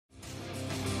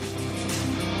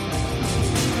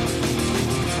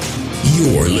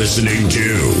You're listening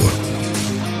to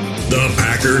the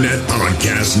Packernet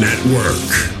Podcast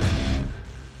Network.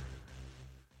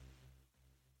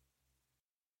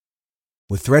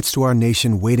 With threats to our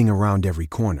nation waiting around every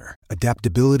corner,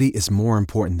 adaptability is more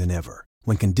important than ever.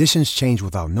 When conditions change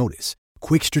without notice,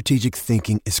 quick strategic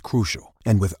thinking is crucial.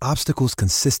 And with obstacles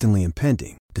consistently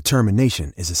impending,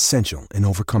 determination is essential in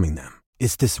overcoming them.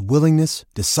 It's this willingness,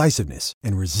 decisiveness,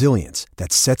 and resilience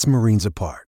that sets Marines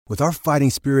apart. With our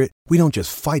fighting spirit, we don't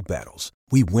just fight battles,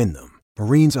 we win them.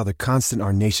 Marines are the constant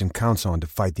our nation counts on to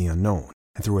fight the unknown.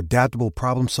 And through adaptable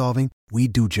problem solving, we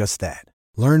do just that.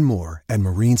 Learn more at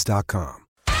marines.com.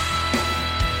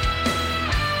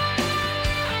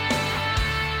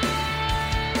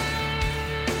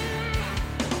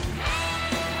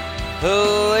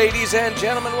 Ladies and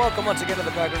gentlemen, welcome once again to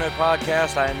the Packernet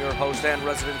Podcast. I am your host and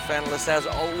resident fanalist, as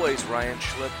always, Ryan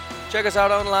Schlip. Check us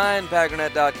out online,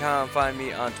 Packernet.com. Find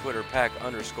me on Twitter,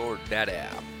 Pack_Dada.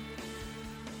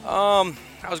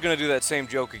 I was going to do that same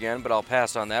joke again, but I'll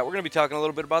pass on that. We're going to be talking a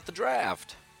little bit about the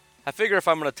draft. I figure if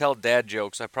I'm going to tell dad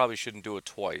jokes, I probably shouldn't do it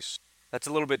twice. That's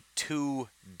a little bit too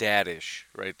daddish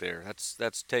right there.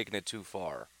 That's taking it too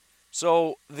far.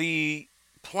 So the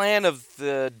plan of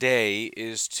the day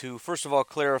is to, first of all,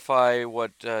 clarify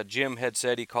what Jim had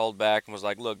said. He called back and was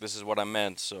like, look, this is what I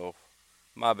meant, so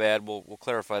my bad. We'll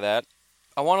clarify that.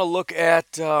 I want to look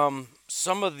at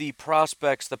some of the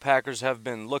prospects the Packers have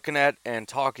been looking at and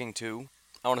talking to.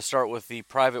 I want to start with the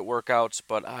private workouts,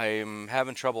 but I'm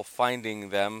having trouble finding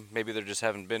them. Maybe there just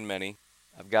haven't been many.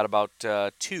 I've got about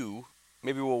 2.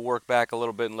 Maybe we'll work back a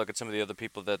little bit and look at some of the other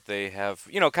people that they have,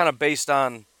 kind of based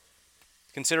on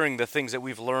considering the things that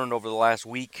we've learned over the last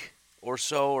week or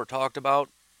so or talked about.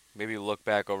 Maybe we'll look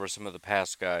back over some of the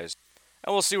past guys.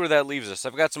 And we'll see where that leaves us.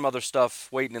 I've got some other stuff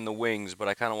waiting in the wings, but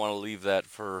I kind of want to leave that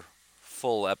for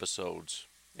full episodes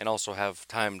and also have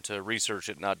time to research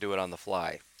it, not do it on the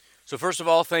fly. So first of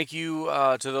all, thank you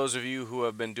to those of you who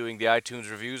have been doing the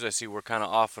iTunes reviews. I see we're kind of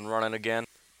off and running again.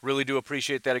 Really do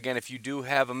appreciate that. Again, if you do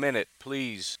have a minute,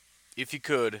 please, if you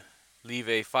could, leave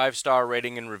a 5-star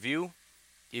rating and review.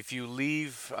 If you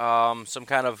leave some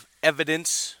kind of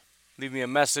evidence, leave me a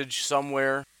message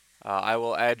somewhere, I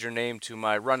will add your name to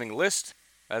my running list.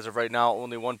 As of right now,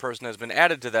 only one person has been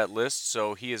added to that list,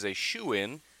 so he is a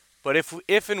shoo-in. But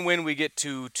if and when we get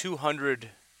to 200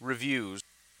 reviews,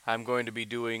 I'm going to be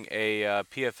doing a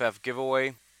PFF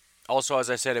giveaway. Also, as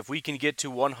I said, if we can get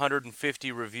to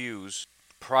 150 reviews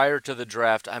prior to the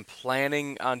draft, I'm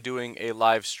planning on doing a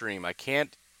live stream. I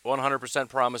can't 100%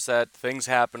 promise that. Things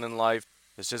happen in life.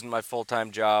 This isn't my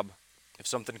full-time job. If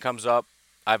something comes up,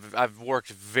 I've worked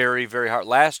very, very hard.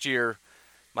 Last year,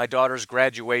 my daughter's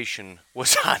graduation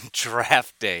was on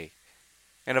draft day.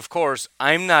 And of course,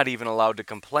 I'm not even allowed to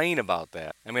complain about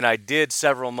that. I mean, I did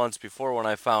several months before when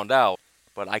I found out,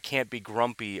 but I can't be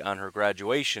grumpy on her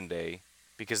graduation day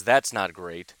because that's not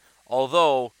great.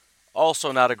 Although,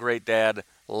 also not a great dad,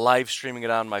 live streaming it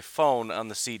on my phone on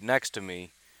the seat next to me.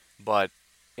 But,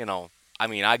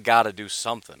 I gotta do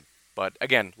something. But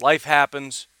again, life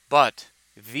happens, but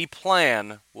the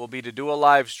plan will be to do a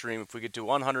live stream if we get to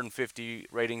 150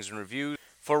 ratings and reviews.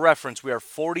 For reference, we are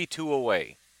 42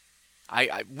 away.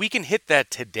 We can hit that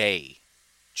today,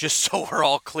 just so we're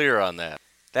all clear on that.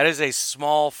 That is a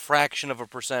small fraction of a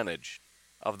percentage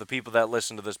of the people that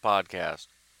listen to this podcast.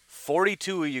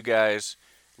 42 of you guys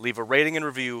leave a rating and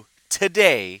review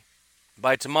today.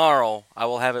 By tomorrow, I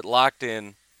will have it locked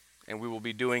in, and we will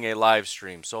be doing a live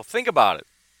stream. So think about it.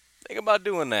 Think about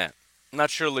doing that. I'm not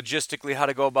sure logistically how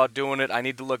to go about doing it. I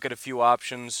need to look at a few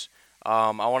options.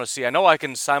 I want to see. I know I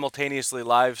can simultaneously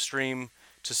live stream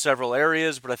to several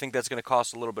areas, but I think that's going to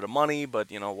cost a little bit of money, but,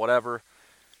 whatever.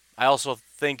 I also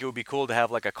think it would be cool to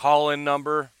have like a call-in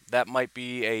number. That might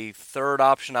be a third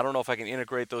option. I don't know if I can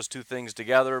integrate those two things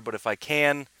together, but if I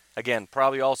can, again,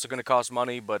 probably also going to cost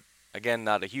money, but again,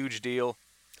 not a huge deal.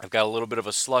 I've got a little bit of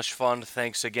a slush fund,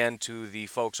 thanks again to the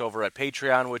folks over at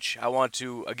Patreon, which I want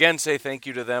to, again, say thank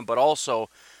you to them. But also,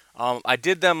 I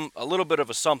did them a little bit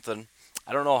of a something.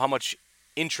 I don't know how much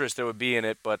interest there would be in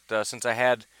it, but since I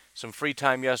had some free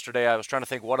time yesterday, I was trying to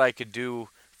think what I could do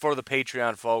for the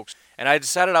Patreon folks. And I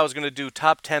decided I was going to do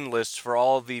top 10 lists for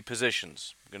all of the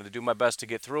positions. I'm going to do my best to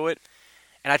get through it.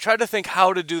 And I tried to think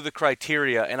how to do the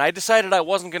criteria, and I decided I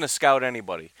wasn't going to scout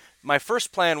anybody. My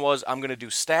first plan was I'm going to do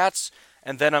stats,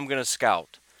 and then I'm going to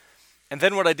scout. And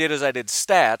then what I did is I did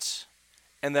stats,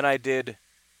 and then I did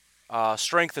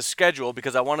strength of schedule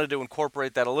because I wanted to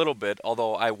incorporate that a little bit,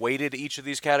 although I weighted each of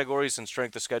these categories, and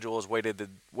strength of schedule is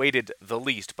weighted the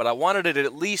least. But I wanted it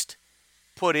at least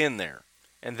put in there.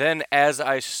 And then as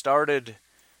I started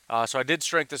So I did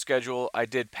strength of schedule. I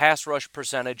did pass rush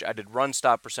percentage. I did run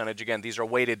stop percentage. Again, these are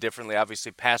weighted differently.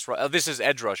 Obviously, pass rush. This is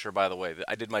edge rusher, by the way.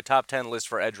 I did my top 10 list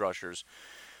for edge rushers.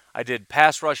 I did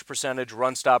pass rush percentage,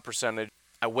 run stop percentage.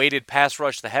 I weighted pass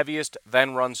rush the heaviest,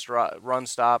 then run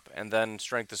stop, and then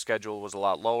strength of schedule was a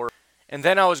lot lower. And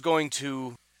then I was going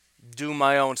to do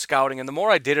my own scouting. And the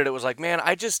more I did it, it was like, man,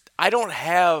 I don't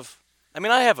have. I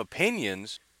mean, I have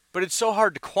opinions. But it's so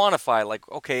hard to quantify,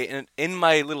 like, okay, in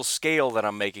my little scale that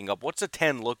I'm making up, what's a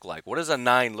 10 look like? What does a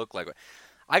 9 look like?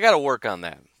 I got to work on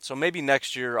that. So maybe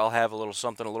next year I'll have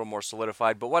something a little more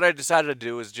solidified. But what I decided to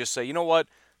do is just say, you know what?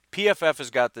 PFF has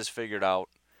got this figured out.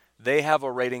 They have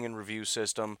a rating and review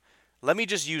system. Let me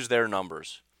just use their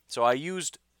numbers. So I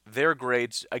used their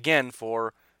grades, again,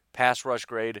 for pass rush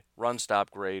grade, run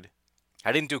stop grade.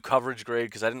 I didn't do coverage grade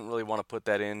because I didn't really want to put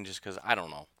that in just because, I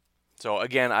don't know. So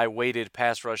again, I weighted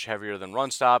pass rush heavier than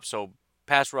run stop. So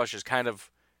pass rush is kind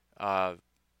of,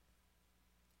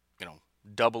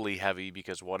 doubly heavy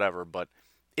because whatever. But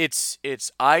it's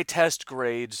eye test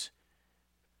grades,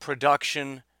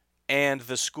 production, and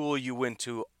the school you went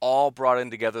to all brought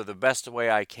in together the best way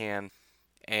I can.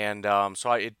 And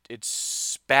so it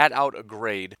spat out a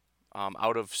grade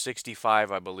out of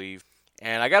 65, I believe.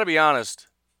 And I got to be honest,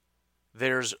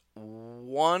 there's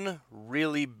one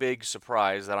really big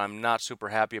surprise that I'm not super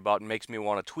happy about and makes me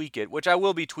want to tweak it, which I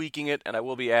will be tweaking it and I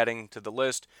will be adding to the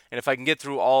list. And if I can get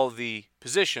through all the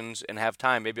positions and have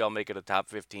time, maybe I'll make it a top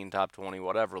 15, top 20,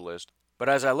 whatever list. But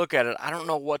as I look at it, I don't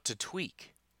know what to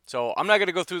tweak. So I'm not going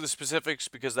to go through the specifics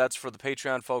because that's for the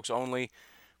Patreon folks only.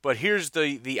 But here's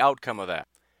the outcome of that.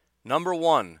 Number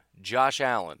 1, Josh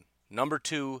Allen. Number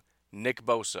 2, Nick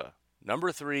Bosa.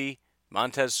 Number 3,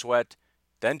 Montez Sweat.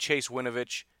 Then Chase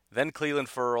Winovich, then Clelin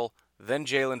Ferrell, then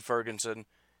Jalen Ferguson,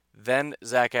 then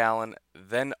Zach Allen,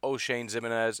 then O'Shane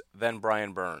Ximines, then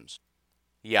Brian Burns.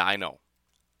 Yeah, I know.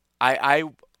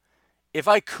 If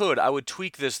I could, I would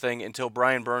tweak this thing until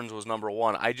Brian Burns was number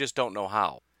 1. I just don't know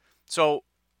how. So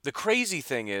the crazy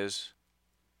thing is,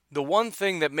 the one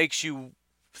thing that makes you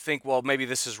think, well, maybe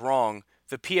this is wrong,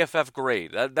 the PFF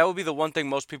grade. That would be the one thing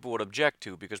most people would object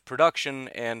to because production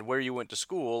and where you went to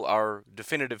school are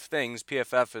definitive things.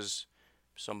 PFF is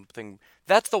something.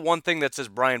 That's the one thing that says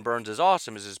Brian Burns is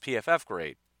awesome is his PFF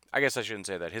grade. I guess I shouldn't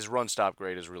say that. His run stop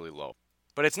grade is really low.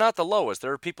 But it's not the lowest.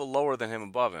 There are people lower than him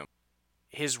above him.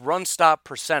 His run stop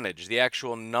percentage, the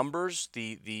actual numbers,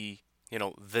 the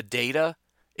data,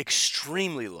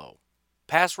 extremely low.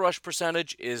 Pass rush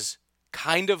percentage is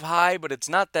kind of high, but it's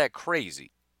not that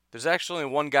crazy. There's actually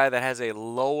one guy that has a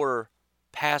lower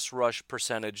pass rush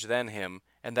percentage than him,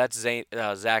 and that's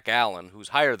Zach Allen, who's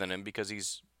higher than him because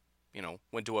he's,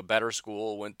 went to a better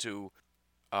school,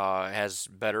 has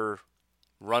better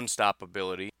run stop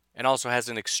ability, and also has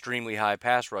an extremely high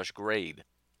pass rush grade.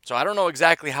 So I don't know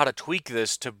exactly how to tweak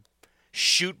this to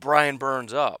shoot Brian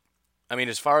Burns up. I mean,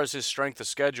 as far as his strength of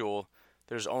schedule,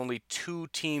 there's only 2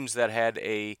 teams that had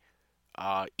a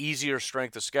easier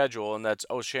strength of schedule, and that's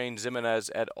O'Shane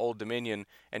Ximines at Old Dominion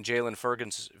and Jalen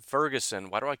Ferguson.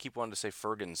 Why do I keep wanting to say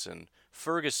Ferguson?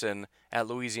 Ferguson at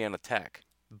Louisiana Tech.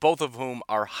 Both of whom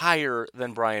are higher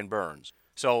than Brian Burns.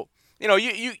 So,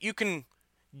 you can,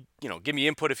 give me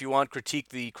input if you want, critique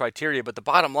the criteria, but the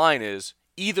bottom line is,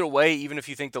 either way, even if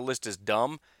you think the list is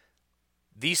dumb,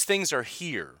 these things are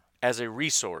here as a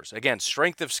resource. Again,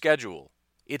 strength of schedule.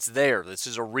 It's there. This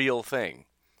is a real thing.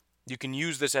 You can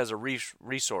use this as a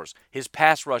resource. His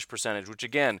pass rush percentage, which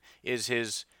again is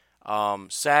his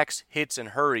sacks, hits, and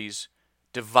hurries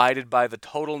divided by the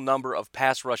total number of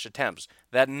pass rush attempts.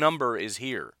 That number is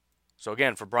here. So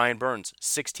again, for Brian Burns,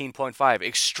 16.5.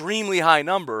 Extremely high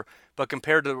number, but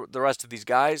compared to the rest of these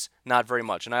guys, not very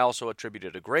much. And I also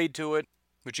attributed a grade to it,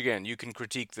 which again, you can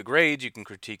critique the grades, you can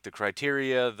critique the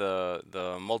criteria,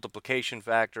 the multiplication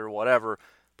factor, whatever,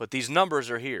 but these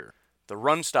numbers are here. The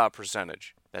run stop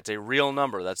percentage. That's a real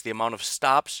number. That's the amount of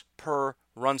stops per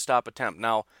run stop attempt.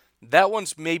 Now, that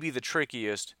one's maybe the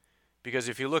trickiest because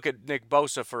if you look at Nick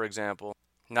Bosa, for example,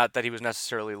 not that he was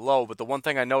necessarily low, but the one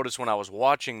thing I noticed when I was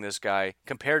watching this guy,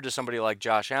 compared to somebody like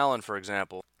Josh Allen, for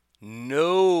example,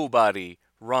 nobody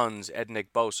runs at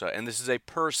Nick Bosa, and this is a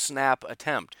per snap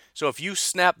attempt. So if you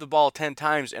snap the ball 10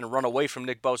 times and run away from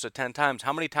Nick Bosa 10 times,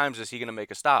 how many times is he going to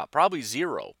make a stop? Probably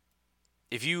 0.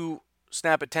 If you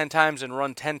snap it 10 times and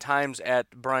run 10 times at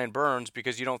Brian Burns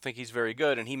because you don't think he's very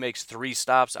good and he makes 3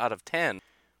 stops out of 10,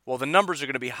 well, the numbers are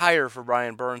going to be higher for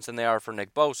Brian Burns than they are for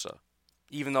Nick Bosa,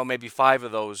 even though maybe 5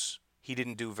 of those he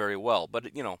didn't do very well. But,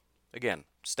 again,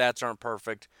 stats aren't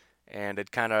perfect, and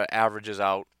it kind of averages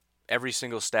out. Every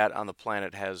single stat on the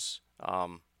planet has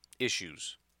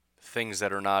issues, things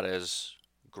that are not as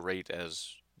great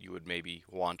as, you would maybe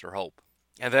want or hope.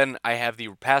 And then I have the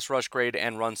pass rush grade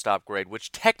and run stop grade,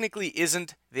 which technically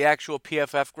isn't the actual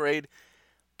PFF grade,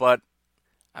 but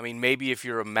I mean, maybe if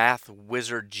you're a math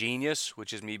wizard genius,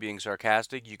 which is me being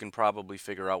sarcastic, you can probably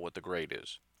figure out what the grade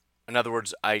is. In other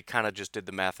words, I kind of just did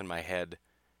the math in my head,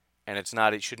 and it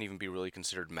shouldn't even be really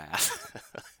considered math.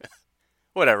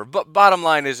 Whatever, but bottom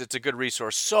line is it's a good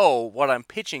resource. So what I'm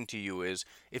pitching to you is,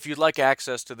 if you'd like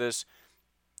access to this,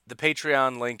 the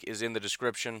Patreon link is in the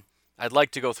description. I'd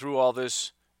like to go through all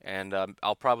this, and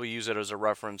I'll probably use it as a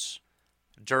reference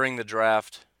during the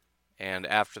draft and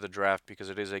after the draft because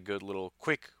it is a good little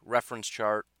quick reference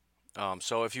chart.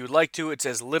 So if you would like to, it's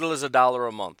as little as $1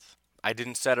 a month. I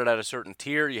didn't set it at a certain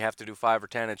tier. You have to do 5 or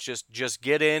 10. It's just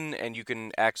get in and you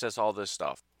can access all this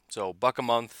stuff. So $1 a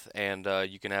month and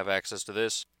you can have access to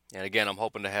this. And again, I'm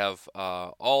hoping to have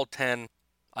all 10.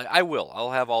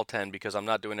 I'll have all 10 because I'm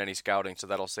not doing any scouting, so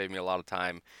that'll save me a lot of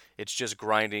time. It's just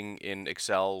grinding in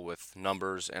Excel with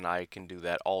numbers, and I can do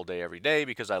that all day, every day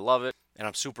because I love it. And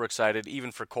I'm super excited,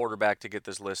 even for quarterback, to get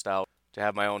this list out, to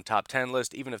have my own top 10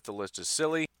 list, even if the list is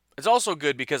silly. It's also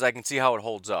good because I can see how it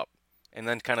holds up and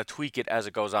then kind of tweak it as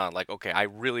it goes on. Like, okay, I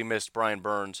really missed Brian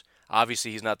Burns.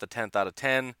 Obviously, he's not the 10th out of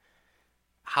 10.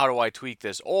 How do I tweak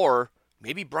this? Or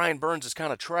maybe Brian Burns is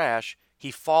kind of trash.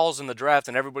 He falls in the draft,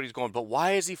 and everybody's going, but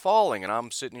why is he falling? And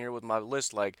I'm sitting here with my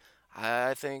list like,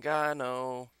 I think I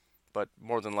know. But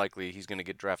more than likely, he's going to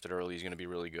get drafted early. He's going to be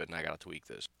really good, and I got to tweak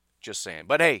this. Just saying.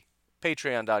 But hey,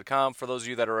 patreon.com. For those of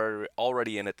you that are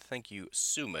already in it, thank you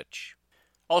so much.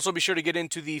 Also, be sure to get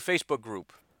into the Facebook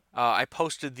group. I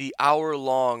posted the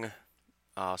hour-long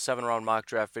 7-round mock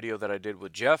draft video that I did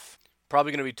with Jeff.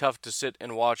 Probably going to be tough to sit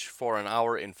and watch for an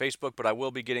hour in Facebook, but I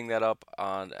will be getting that up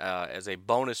on as a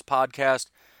bonus podcast.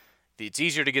 It's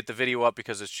easier to get the video up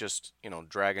because it's just,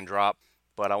 drag and drop.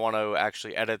 But I want to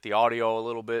actually edit the audio a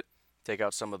little bit, take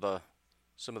out some of the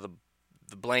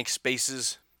blank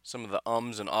spaces, some of the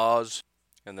ums and ahs,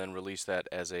 and then release that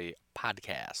as a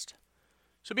podcast.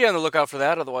 So be on the lookout for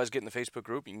that. Otherwise, get in the Facebook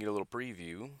group. You can get a little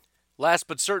preview. Last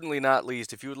but certainly not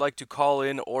least, if you would like to call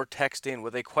in or text in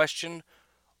with a question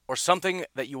or something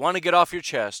that you want to get off your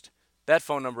chest, that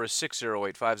phone number is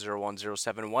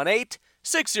 608-501-0718,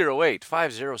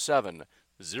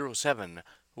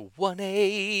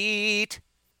 608-507-0718.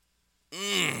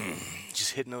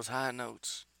 Just hitting those high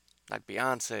notes, like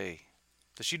Beyonce.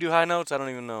 Does she do high notes? I don't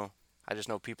even know. I just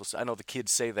know I know the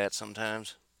kids say that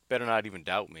sometimes. Better not even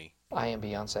doubt me. I am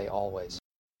Beyonce always.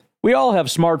 We all have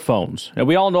smartphones, and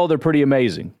we all know they're pretty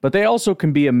amazing, but they also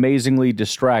can be amazingly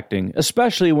distracting,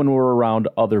 especially when we're around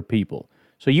other people.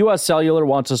 So US Cellular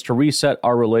wants us to reset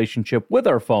our relationship with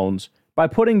our phones by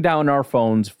putting down our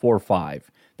phones for $5.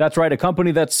 That's right, a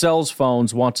company that sells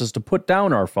phones wants us to put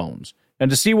down our phones. And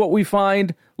to see what we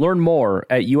find, learn more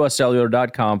at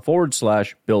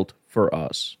uscellular.com/built for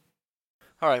us.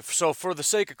 All right, so for the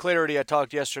sake of clarity, I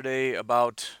talked yesterday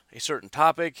about a certain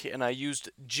topic, and I used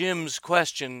Jim's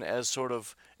question as sort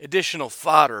of additional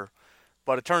fodder.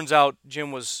 But it turns out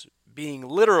Jim was being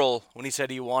literal when he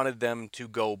said he wanted them to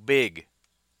go big.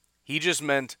 He just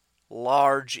meant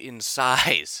large in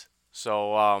size.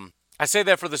 So I say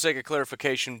that for the sake of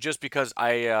clarification, just because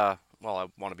I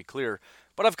want to be clear.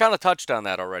 But I've kind of touched on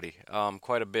that already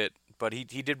quite a bit. But he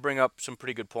did bring up some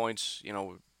pretty good points.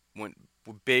 Went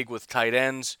big with tight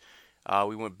ends.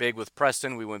 We went big with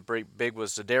Preston. We went big with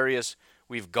Za'Darius.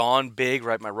 We've gone big,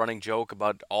 right? My running joke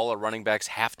about all our running backs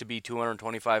have to be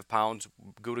 225 pounds.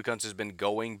 Gutekunst has been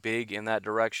going big in that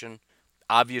direction.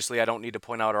 Obviously, I don't need to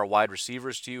point out our wide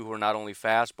receivers to you who are not only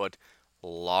fast, but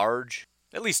large,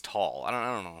 at least tall. I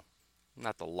don't know.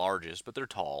 Not the largest, but they're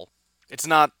tall. It's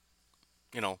not,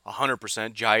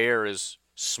 100%. Jair is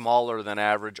smaller than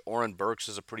average. Oren Burks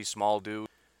is a pretty small dude.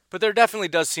 But there definitely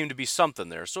does seem to be something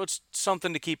there. So it's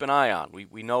something to keep an eye on.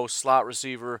 We know slot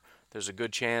receiver, there's a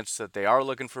good chance that they are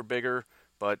looking for bigger.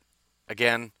 But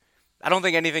again, I don't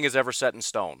think anything is ever set in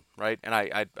stone, right? And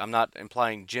I'm not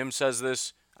implying Jim says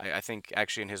this. I think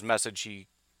actually in his message he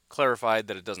clarified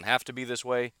that it doesn't have to be this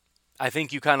way. I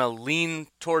think you kind of lean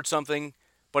towards something,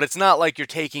 but it's not like you're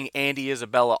taking Andy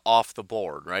Isabella off the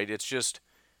board, right? It's just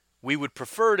we would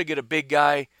prefer to get a big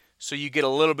guy so you get a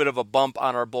little bit of a bump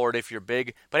on our board if you're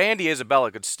big. But Andy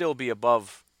Isabella could still be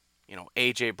above,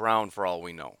 A.J. Brown for all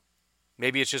we know.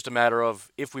 Maybe it's just a matter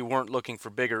of if we weren't looking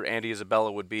for bigger, Andy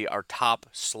Isabella would be our top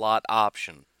slot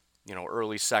option,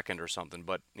 early second or something.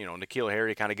 But, N'Keal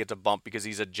Harry kind of gets a bump because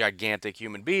he's a gigantic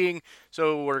human being.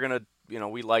 So we're going to,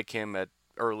 we like him at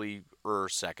early or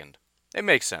second. It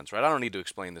makes sense, right? I don't need to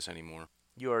explain this anymore.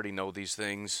 You already know these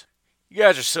things. You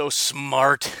guys are so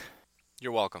smart.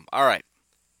 You're welcome. All right.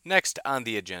 Next on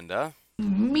the agenda,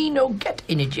 Me no get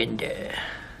an agenda.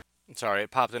 Sorry,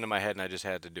 it popped into my head and I just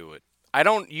had to do it. I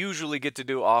don't usually get to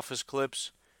do office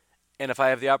clips, and if I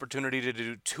have the opportunity to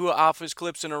do 2 office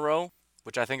clips in a row,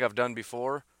 which I think I've done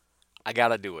before, I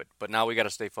gotta do it. But now we gotta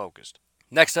stay focused.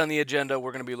 Next on the agenda,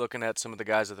 we're going to be looking at some of the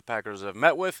guys that the Packers have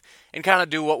met with and kind of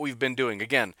do what we've been doing.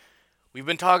 Again, we've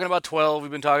been talking about 12. We've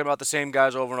been talking about the same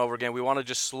guys over and over again. We want to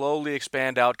just slowly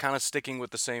expand out, kind of sticking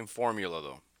with the same formula,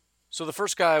 though. So the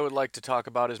first guy I would like to talk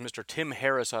about is Mr. Tim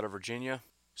Harris out of Virginia.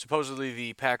 Supposedly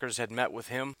the Packers had met with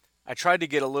him. I tried to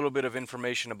get a little bit of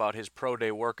information about his pro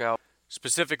day workout,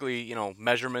 specifically,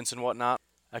 measurements and whatnot.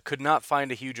 I could not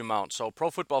find a huge amount, so Pro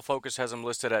Football Focus has him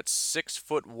listed at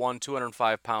 6'1",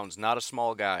 205 pounds, not a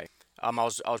small guy. I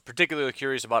was particularly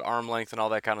curious about arm length and all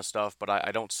that kind of stuff, but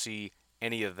I don't see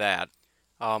any of that.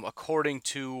 According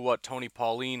to what Tony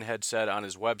Pauline had said on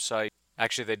his website,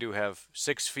 actually they do have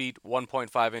 6 feet,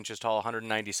 1.5 inches tall,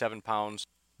 197 pounds,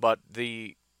 but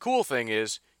the cool thing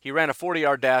is he ran a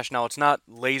 40-yard dash. Now it's not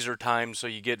laser time, so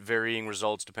you get varying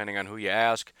results depending on who you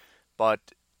ask, but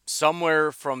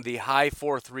somewhere from the high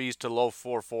 4.3s to low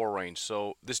 4.4 range.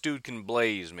 So this dude can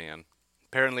blaze, man.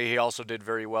 Apparently he also did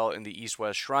very well in the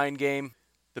East-West Shrine game.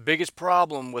 The biggest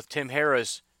problem with Tim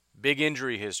Harris, big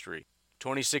injury history.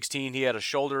 2016 he had a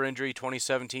shoulder injury.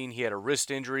 2017 he had a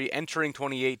wrist injury. Entering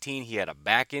 2018 he had a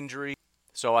back injury.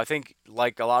 So I think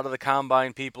like a lot of the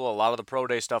combine people, a lot of the pro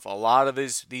day stuff, a lot of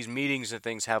these meetings and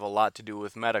things have a lot to do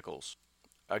with medicals.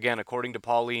 Again, according to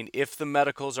Pauline, if the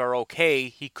medicals are okay,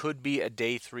 he could be a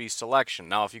day 3 selection.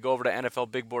 Now, if you go over to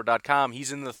NFLBigBoard.com,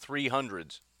 he's in the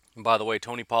 300s. And by the way,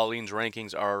 Tony Pauline's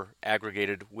rankings are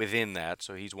aggregated within that,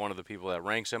 so he's one of the people that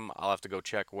ranks him. I'll have to go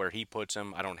check where he puts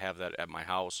him. I don't have that at my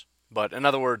house. But in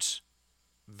other words,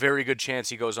 very good chance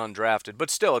he goes undrafted. But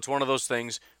still, it's one of those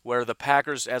things where the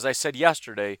Packers, as I said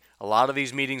yesterday, a lot of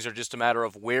these meetings are just a matter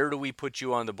of where do we put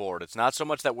you on the board. It's not so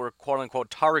much that we're quote-unquote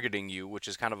targeting you, which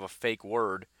is kind of a fake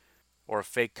word or a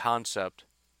fake concept,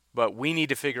 but we need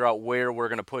to figure out where we're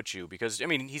going to put you because,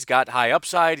 he's got high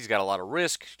upside. He's got a lot of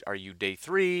risk. Are you day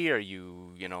 3? Are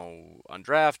you,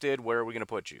 undrafted? Where are we going to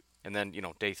put you? And then,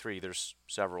 day 3, there's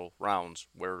several rounds.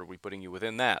 Where are we putting you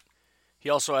within that? He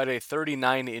also had a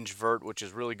 39-inch vert, which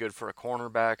is really good for a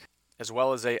cornerback, as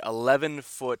well as a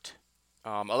 11-foot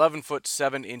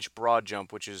 7-inch broad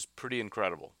jump, which is pretty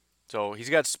incredible. So he's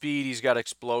got speed, he's got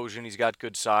explosion, he's got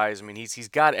good size. He's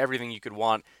got everything you could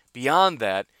want. Beyond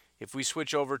that, if we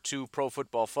switch over to Pro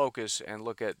Football Focus and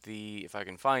look at if I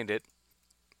can find it,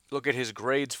 look at his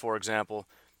grades, for example,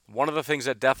 one of the things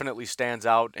that definitely stands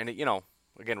out, and again,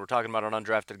 we're talking about an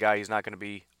undrafted guy. He's not going to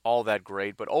be all that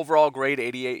great, but overall grade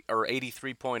 88 or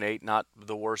 83.8, not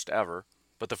the worst ever.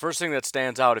 But the first thing that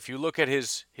stands out, if you look at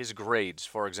his grades,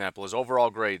 for example, his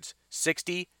overall grades,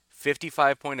 60,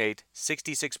 55.8,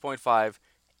 66.5,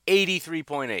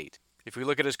 83.8. If we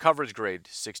look at his coverage grade,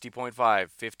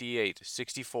 60.5, 58,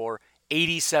 64,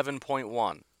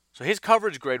 87.1. So his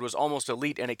coverage grade was almost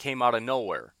elite, and it came out of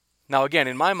nowhere. Now, again,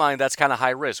 in my mind, that's kind of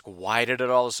high risk. Why did it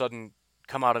all of a sudden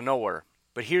come out of nowhere?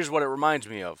 But here's what it reminds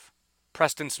me of.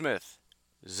 Preston Smith,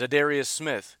 Zadarius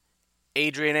Smith,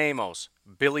 Adrian Amos,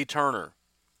 Billy Turner.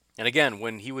 And again,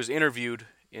 when he was interviewed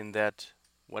in that,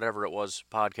 whatever it was,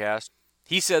 podcast,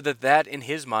 he said that in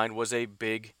his mind was a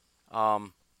big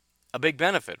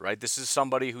benefit, right? This is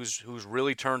somebody who's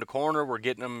really turned a corner. We're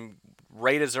getting them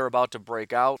right as they're about to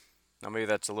break out. Now, maybe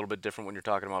that's a little bit different when you're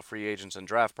talking about free agents and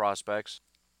draft prospects,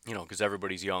 because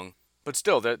everybody's young. But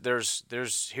still,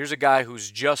 here's a guy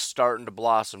who's just starting to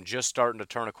blossom, just starting to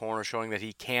turn a corner, showing that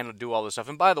he can do all this stuff.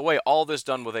 And by the way, all this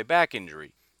done with a back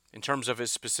injury. In terms of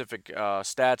his specific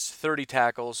stats, 30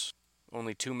 tackles,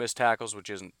 only 2 missed tackles, which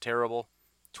isn't terrible.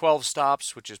 12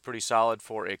 stops, which is pretty solid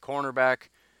for a cornerback.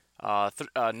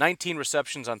 19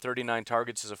 receptions on 39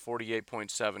 targets is a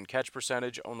 48.7 catch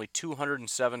percentage. Only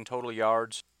 207 total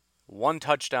yards. 1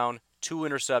 touchdown, 2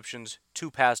 interceptions, 2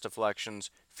 pass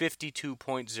deflections.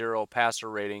 52.0 passer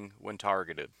rating when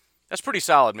targeted. That's pretty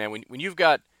solid, man. When you've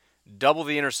got double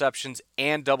the interceptions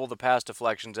and double the pass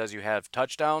deflections as you have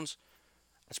touchdowns,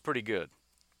 that's pretty good.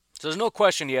 So there's no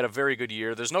question he had a very good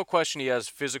year. There's no question he has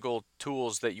physical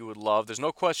tools that you would love. There's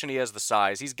no question he has the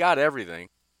size. He's got everything.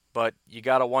 But you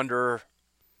got to wonder,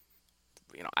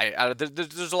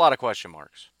 there's a lot of question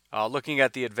marks. Looking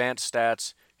at the advanced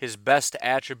stats, his best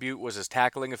attribute was his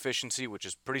tackling efficiency, which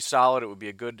is pretty solid. It would be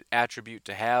a good attribute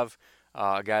to have,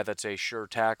 a guy that's a sure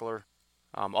tackler.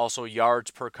 Also,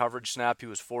 yards per coverage snap, he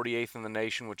was 48th in the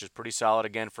nation, which is pretty solid,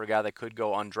 again, for a guy that could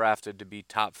go undrafted to be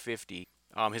top 50.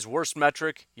 His worst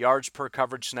metric, yards per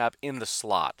coverage snap in the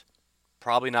slot.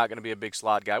 Probably not going to be a big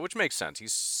slot guy, which makes sense.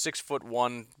 He's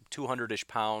 6'1", 200-ish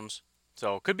pounds.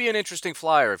 So could be an interesting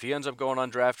flyer if he ends up going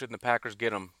undrafted and the Packers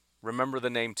get him. Remember the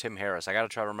name Tim Harris. I got to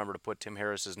try to remember to put Tim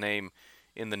Harris's name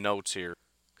in the notes here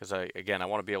because I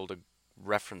want to be able to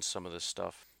reference some of this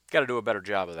stuff. Got to do a better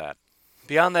job of that.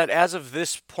 Beyond that, as of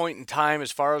this point in time,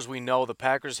 as far as we know, the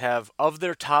Packers have, of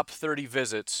their top 30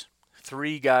 visits,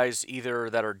 3 guys either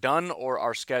that are done or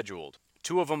are scheduled.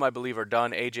 2 of them, I believe, are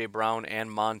done, A.J. Brown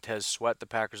and Montez Sweat, the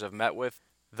Packers have met with.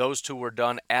 Those 2 were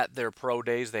done at their pro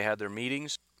days. They had their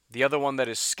meetings. The other one that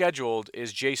is scheduled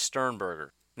is Jay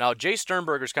Sternberger. Now, Jay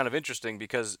Sternberger is kind of interesting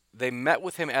because they met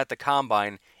with him at the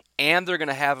Combine, and they're going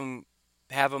to have him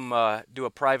do a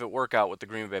private workout with the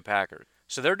Green Bay Packers.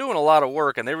 So they're doing a lot of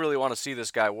work, and they really want to see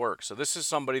this guy work. So this is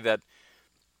somebody that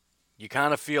you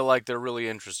kind of feel like they're really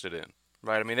interested in,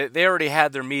 right? I mean, they already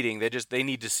had their meeting. They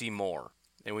need to see more.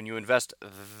 And when you invest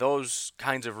those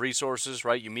kinds of resources,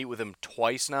 right, you meet with him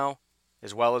twice now,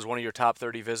 as well as one of your top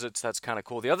 30 visits. That's kind of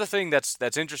cool. The other thing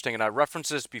that's interesting, and I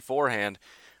referenced this beforehand,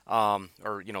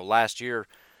 last year,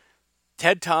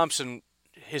 Ted Thompson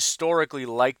historically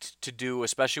liked to do,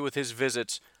 especially with his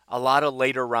visits, a lot of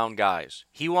later round guys.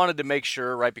 He wanted to make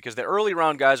sure, right, because the early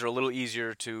round guys are a little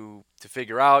easier to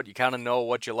figure out. You kind of know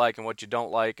what you like and what you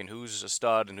don't like and who's a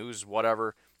stud and who's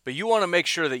whatever. But you want to make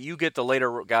sure that you get the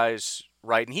later guys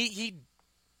right. And he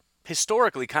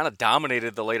historically kind of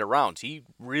dominated the later rounds. He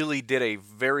really did a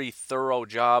very thorough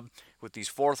job with these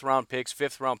 4th round picks,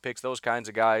 5th round picks, those kinds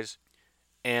of guys.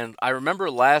 And I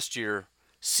remember last year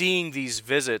seeing these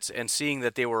visits and seeing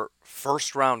that they were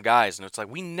first-round guys. And it's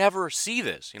like, we never see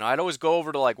this. I'd always go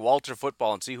over to, like, Walter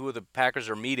Football and see who the Packers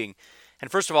are meeting. And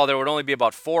first of all, there would only be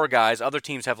about 4 guys. Other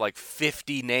teams have, like,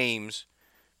 50 names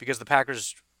because the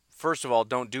Packers, first of all,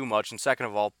 don't do much. And second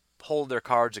of all, hold their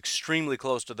cards extremely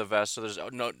close to the vest. So there's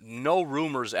no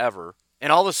rumors ever.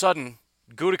 And all of a sudden,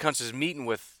 Gutekunst is meeting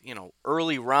with,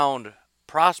 early-round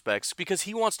prospects because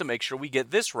he wants to make sure we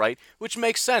get this right, which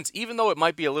makes sense. Even though it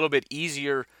might be a little bit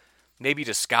easier maybe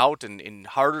to scout and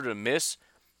harder to miss,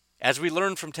 as we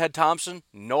learned from Ted Thompson,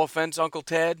 no offense, Uncle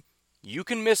Ted, you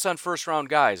can miss on first-round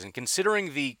guys. And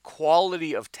considering the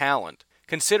quality of talent,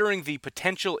 considering the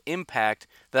potential impact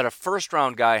that a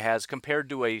first-round guy has compared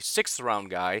to a 6th-round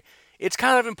guy, it's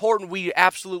kind of important we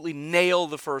absolutely nail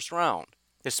the first round,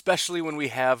 especially when we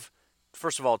have,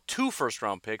 first of all, 2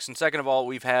 first-round picks, and second of all,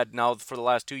 we've had now for the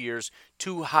last 2 years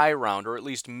 2 high-round or at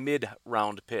least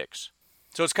mid-round picks.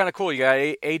 So it's kind of cool. You got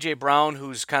A.J. Brown,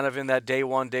 who's kind of in that day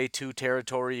 1, day 2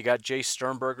 territory. You got Jay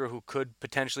Sternberger, who could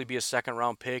potentially be a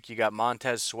second-round pick. You got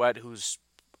Montez Sweat, who's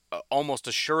almost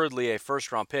assuredly a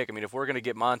first-round pick. I mean, if we're going to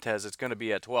get Montez, it's going to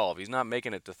be at 12. He's not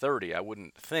making it to 30, I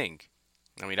wouldn't think.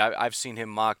 I mean, I've seen him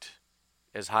mocked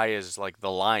as high as, like,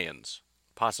 the Lions,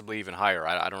 possibly even higher.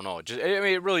 I don't know.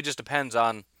 It really just depends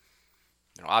on,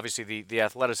 obviously the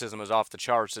athleticism is off the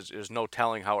charts. There's no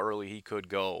telling how early he could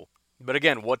go. But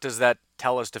again, what does that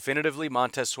tell us definitively?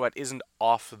 Montez Sweat isn't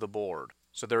off the board.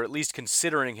 So they're at least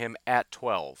considering him at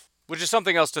 12, which is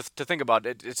something else to think about.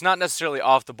 It's not necessarily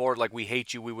off the board like we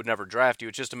hate you, we would never draft you.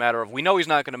 It's just a matter of we know he's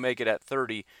not going to make it at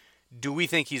 30. Do we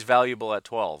think he's valuable at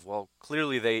 12? Well,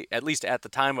 clearly they, at least at the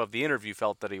time of the interview,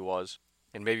 felt that he was,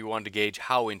 and maybe wanted to gauge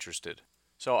how interested.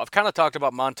 So I've kind of talked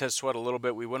about Montez Sweat a little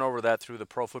bit. We went over that through the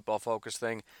Pro Football Focus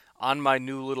thing. On my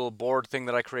new little board thing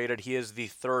that I created, he is the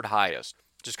 3rd highest.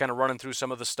 Just kind of running through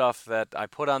some of the stuff that I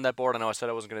put on that board. I know I said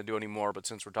I wasn't going to do any more, but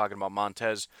since we're talking about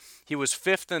Montez, he was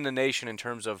 5th in the nation in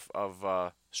terms of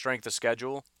strength of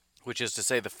schedule, which is to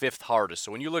say the 5th hardest.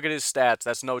 So when you look at his stats,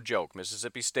 that's no joke.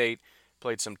 Mississippi State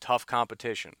played some tough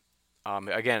competition.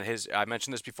 Again, I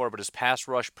mentioned this before, but his pass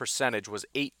rush percentage was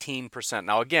 18%.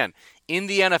 Now, again, in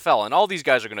the NFL, and all these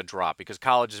guys are going to drop because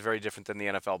college is very different than the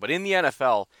NFL, but in the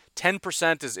NFL,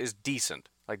 10% is decent.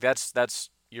 Like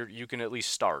that's you can at least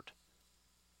start.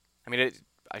 I mean,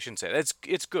 I shouldn't say that.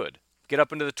 It's good. Get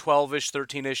up into the 12-ish,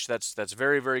 13-ish. That's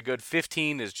very, very good.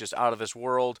 15 is just out of this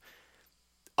world.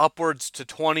 Upwards to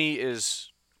 20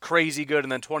 is crazy good,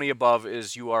 and then 20 above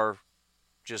is you are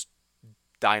just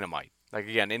dynamite. Like,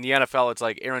 again, in the NFL, it's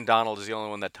like Aaron Donald is the only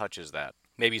one that touches that.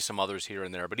 Maybe some others here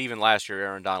and there, but even last year,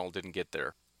 Aaron Donald didn't get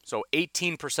there. So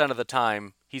 18% of the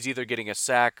time, he's either getting a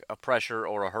sack, a pressure,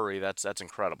 or a hurry. That's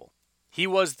incredible. He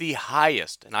was the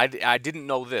highest, and I didn't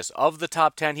know this. Of the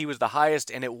top 10, he was the highest,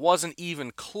 and it wasn't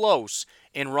even close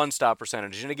in run-stop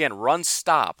percentage. And again,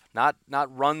 run-stop, not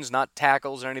runs, not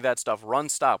tackles, or any of that stuff.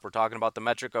 Run-stop. We're talking about the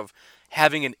metric of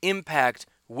having an impact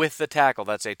with the tackle.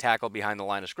 That's a tackle behind the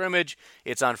line of scrimmage.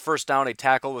 It's on first down, a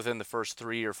tackle within the first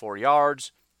 3 or 4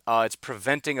 yards. It's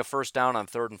preventing a first down on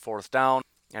 3rd and 4th down,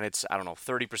 and it's,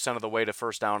 30% of the way to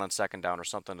first down on 2nd down or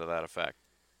something to that effect.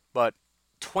 But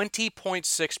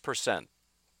 20.6%.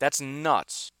 That's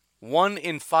nuts. 1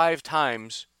 in 5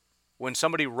 times when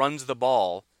somebody runs the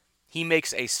ball, he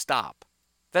makes a stop.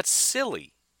 That's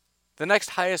silly. The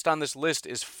next highest on this list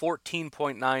is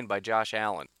 14.9 by Josh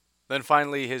Allen. Then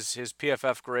finally, his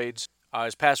PFF grades.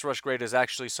 His pass rush grade is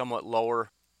actually somewhat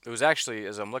lower. It was actually,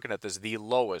 as I'm looking at this, the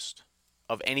lowest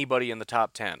of anybody in the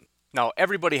top 10. Now,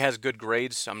 everybody has good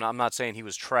grades. I'm not saying he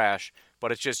was trash,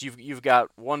 but it's just you've got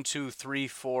 1, 2, 3,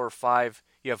 4, 5.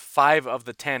 You have 5 of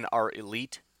the 10 are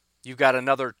elite. You've got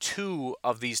another 2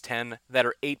 of these 10 that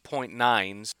are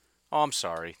 8.9s. Oh, I'm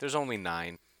sorry. There's only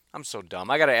 9. I'm so dumb.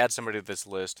 I got to add somebody to this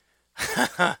list.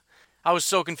 I was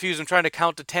so confused. I'm trying to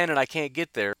count to 10 and I can't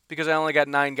get there because I only got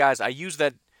 9 guys.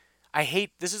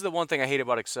 This is the one thing I hate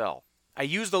about Excel. I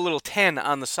use the little 10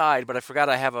 on the side, but I forgot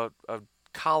I have a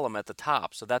column at the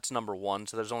top. So that's number 1.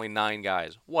 So there's only 9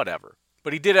 guys. Whatever.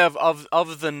 But he did have,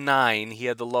 of the 9, he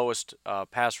had the lowest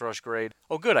pass rush grade.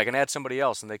 Oh, good. I can add somebody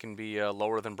else, and they can be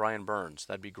lower than Brian Burns.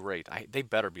 That'd be great. They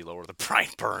better be lower than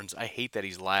Brian Burns. I hate that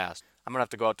he's last. I'm going to have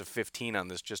to go out to 15 on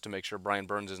this just to make sure Brian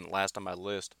Burns isn't last on my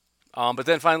list. But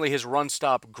then finally, his run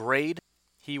stop grade,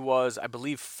 he was, I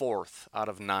believe, 4th out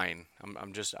of 9.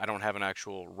 I don't have an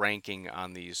actual ranking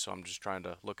on these, so I'm just trying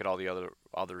to look at all the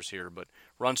others here. But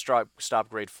run stop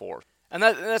grade 4th. And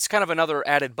that's kind of another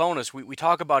added bonus. We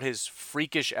talk about his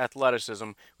freakish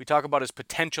athleticism. We talk about his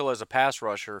potential as a pass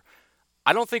rusher.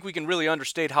 I don't think we can really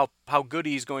understate how good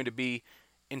he's going to be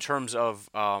in terms of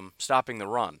stopping the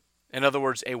run. In other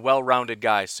words, a well-rounded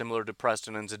guy similar to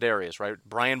Preston and Za'Darius, right?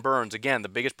 Brian Burns, again, the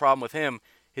biggest problem with him,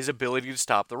 his ability to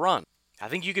stop the run. I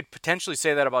think you could potentially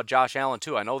say that about Josh Allen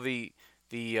too. I know he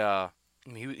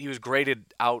was graded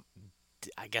out,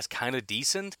 I guess, kind of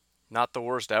decent. Not the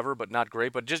worst ever, but not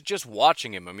great. But just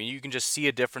watching him, I mean, you can just see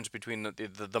a difference between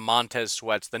the Montez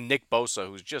Sweats, the Nick Bosa,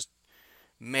 who's just,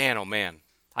 man, oh man.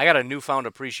 I got a newfound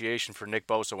appreciation for Nick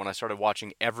Bosa when I started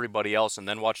watching everybody else and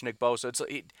then watch Nick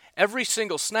Bosa. Every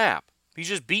single snap, he's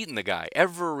just beating the guy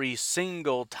every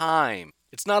single time.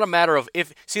 It's not a matter of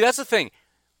if. See, that's the thing.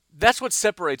 That's what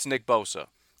separates Nick Bosa.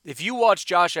 If you watch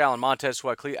Josh Allen, Montez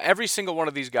Sweat, every single one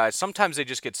of these guys, sometimes they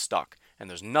just get stuck, and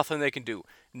there's nothing they can do.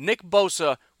 Nick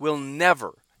Bosa will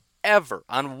never, ever,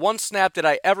 on one snap did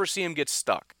I ever see him get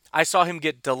stuck. I saw him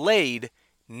get delayed,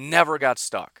 never got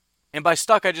stuck. And by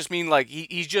stuck, I just mean like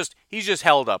he's just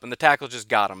held up, and the tackle just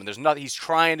got him. And there's nothing. He's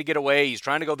trying to get away. He's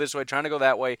trying to go this way, trying to go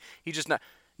that way. He just not.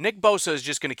 Nick Bosa is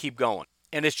just going to keep going,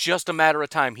 and it's just a matter of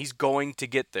time. He's going to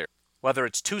get there. Whether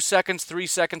it's 2 seconds, 3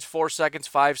 seconds, 4 seconds,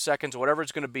 5 seconds, whatever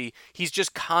it's going to be, he's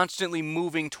just constantly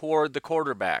moving toward the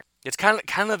quarterback. It's kind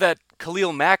of that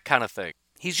Khalil Mack kind of thing.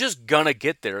 He's just going to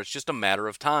get there. It's just a matter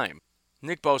of time.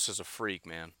 Nick Bosa's a freak,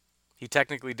 man. He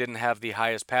technically didn't have the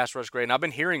highest pass rush grade, and I've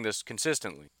been hearing this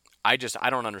consistently. I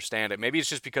don't understand it. Maybe it's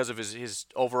just because of his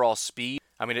overall speed.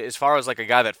 I mean, as far as like a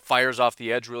guy that fires off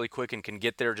the edge really quick and can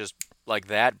get there just like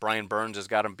that, Brian Burns has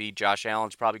got him beat. Josh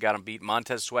Allen's probably got him beat.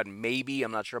 Montez Sweat, maybe.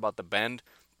 I'm not sure about the bend.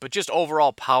 But just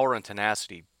overall power and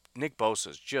tenacity, Nick Bosa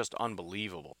is just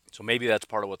unbelievable. So maybe that's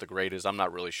part of what the grade is. I'm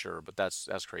not really sure, but that's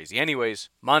crazy. Anyways,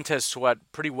 Montez Sweat,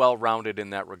 pretty well-rounded in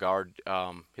that regard.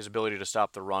 His ability to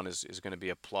stop the run is going to be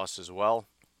a plus as well.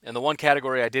 And the one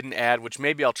category I didn't add, which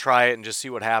maybe I'll try it and just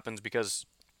see what happens because,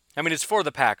 I mean, it's for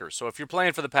the Packers. So if you're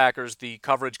playing for the Packers, the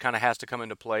coverage kind of has to come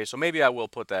into play. So maybe I will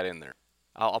put that in there.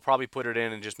 I'll probably put it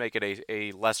in and just make it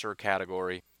a lesser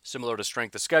category, similar to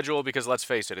strength of schedule, because let's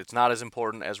face it, it's not as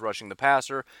important as rushing the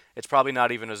passer. It's probably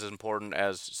not even as important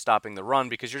as stopping the run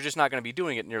because you're just not going to be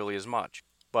doing it nearly as much.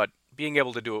 But being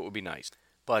able to do it would be nice.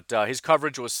 But his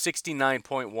coverage was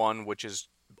 69.1, which is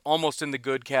almost in the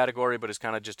good category, but it's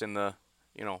kind of just in the,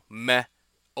 meh,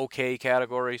 okay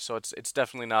category. So it's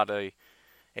definitely not a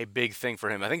big thing for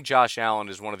him. I think Josh Allen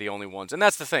is one of the only ones. And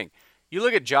that's the thing. You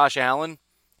look at Josh Allen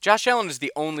is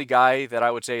the only guy that I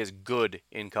would say is good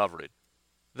in coverage.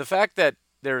 The fact that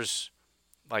there's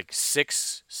like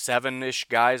 6, 7-ish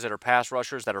guys that are pass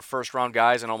rushers that are first-round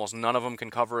guys and almost none of them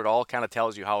can cover it all kind of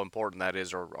tells you how important that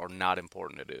is or not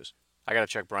important it is. I got to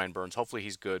check Brian Burns. Hopefully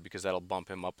he's good because that'll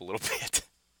bump him up a little bit.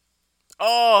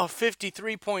 Oh,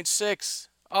 53.6.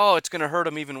 Oh, it's going to hurt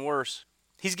him even worse.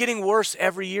 He's getting worse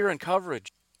every year in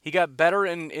coverage. He got better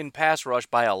in pass rush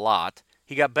by a lot.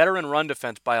 He got better in run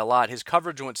defense by a lot. His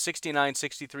coverage went 69,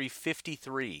 63,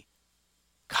 53.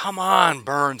 Come on,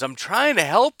 Burns. I'm trying to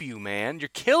help you, man. You're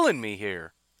killing me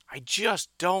here. I just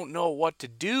don't know what to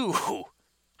do.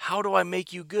 How do I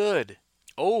make you good?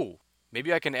 Oh,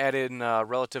 maybe I can add in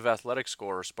relative athletic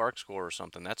score or spark score or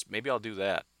something. Maybe I'll do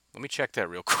that. Let me check that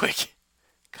real quick.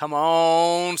 Come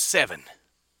on, 7.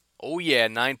 Oh, yeah,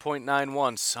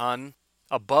 9.91, son.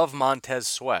 Above Montez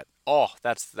Sweat. Oh,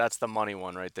 that's the money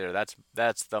one right there.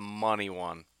 That's the money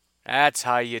one. That's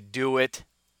how you do it.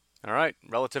 All right,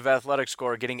 relative athletic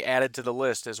score getting added to the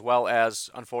list, as well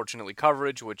as, unfortunately,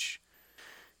 coverage, which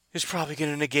is probably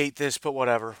going to negate this, but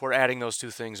whatever. We're adding those two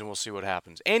things, and we'll see what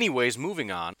happens. Anyways, moving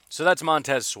on. So that's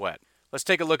Montez Sweat. Let's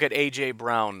take a look at A.J.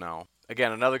 Brown now.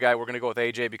 Again, another guy, we're going to go with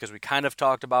A.J. because we kind of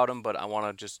talked about him, but I want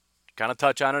to just kind of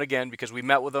touch on it again because we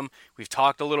met with him. We've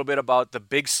talked a little bit about the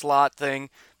big slot thing,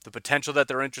 the potential that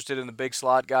they're interested in the big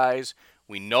slot guys.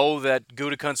 We know that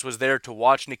Gutekunst was there to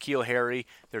watch N'Keal Harry.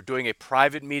 They're doing a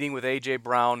private meeting with A.J.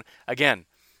 Brown. Again,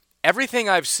 everything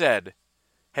I've said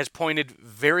has pointed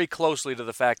very closely to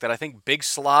the fact that I think big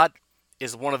slot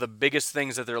is one of the biggest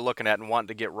things that they're looking at and wanting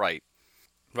to get right.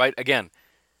 Right? Again,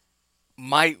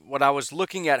 when I was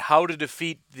looking at how to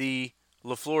defeat the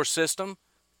LaFleur system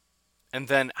and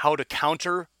then how to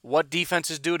counter what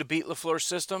defenses do to beat LaFleur's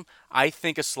system, I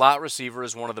think a slot receiver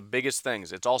is one of the biggest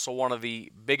things. It's also one of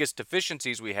the biggest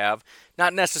deficiencies we have.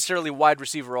 Not necessarily wide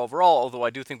receiver overall, although I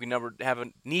do think we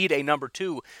need a number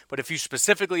two. But if you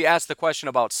specifically ask the question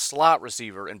about slot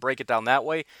receiver and break it down that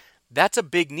way, that's a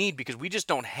big need because we just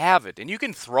don't have it. And you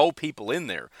can throw people in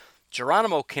there.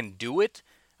 Geronimo can do it.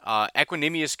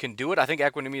 Equanimous can do it. I think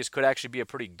Equanimous could actually be a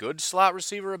pretty good slot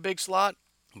receiver, a big slot.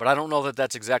 But I don't know that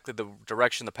that's exactly the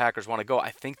direction the Packers want to go.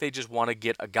 I think they just want to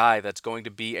get a guy that's going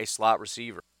to be a slot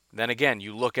receiver. Then again,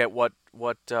 you look at what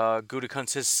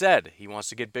Gutekunst has said. He wants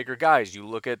to get bigger guys.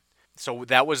 So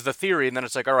that was the theory, and then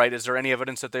it's like, all right, is there any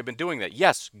evidence that they've been doing that?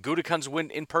 Yes, Gutekunst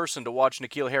went in person to watch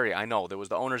N'Keal Harry. I know, there was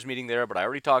the owners' meeting there, but I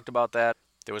already talked about that.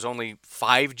 There was only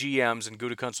 5 GMs, and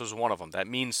Gutekunst was one of them. That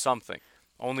means something.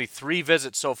 Only 3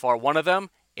 visits so far. One of them,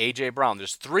 A.J. Brown.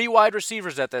 There's 3 wide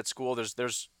receivers at that school.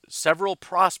 There's several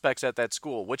prospects at that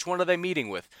school. Which one are they meeting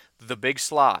with? The big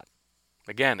slot.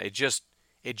 Again, it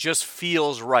just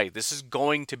feels right. This is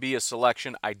going to be a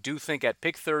selection. I do think at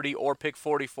pick 30 or pick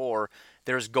 44,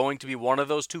 there's going to be one of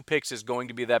those 2 picks is going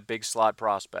to be that big slot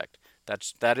prospect.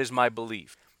 That is my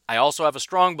belief. I also have a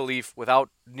strong belief, without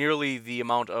nearly the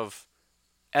amount of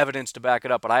evidence to back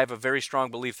it up, but I have a very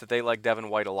strong belief that they like Devin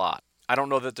White a lot. I don't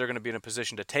know that they're going to be in a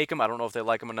position to take him. I don't know if they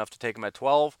like him enough to take him at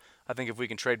 12. I think if we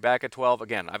can trade back at 12,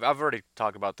 again, I've already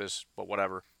talked about this, but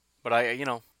whatever. But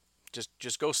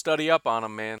just go study up on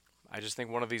him, man. I just think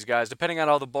one of these guys, depending on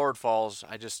how the board falls,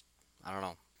 I don't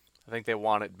know. I think they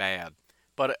want it bad.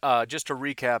 But just to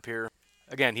recap here,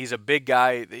 again, he's a big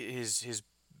guy. His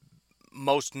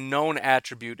most known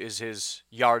attribute is his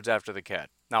yards after the catch.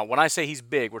 Now, when I say he's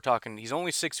big, we're talking he's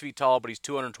only 6 feet tall, but he's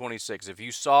 226. If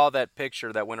you saw that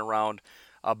picture that went around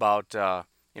about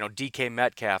DK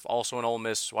Metcalf, also an Ole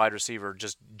Miss wide receiver,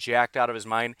 just jacked out of his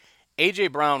mind, A.J.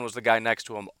 Brown was the guy next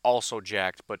to him, also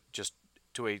jacked, but just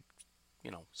to a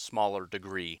smaller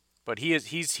degree. But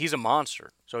he's a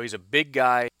monster. So he's a big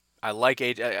guy. I like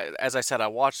AJ. As I said, I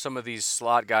watched some of these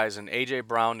slot guys, and A.J.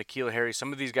 Brown, N'Keal Harry,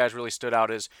 some of these guys really stood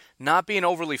out as not being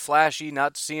overly flashy,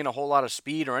 not seeing a whole lot of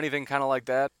speed or anything kind of like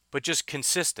that, but just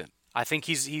consistent. I think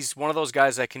he's one of those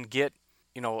guys that can get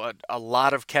a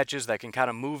lot of catches, that can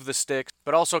kind of move the sticks,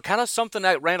 but also kind of something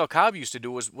that Randall Cobb used to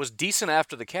do was decent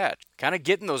after the catch, kind of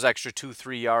getting those extra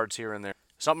 2-3 yards here and there.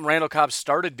 Something Randall Cobb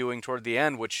started doing toward the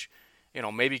end, which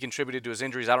maybe contributed to his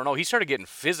injuries. I don't know. He started getting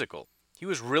physical. He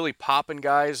was really popping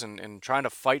guys and trying to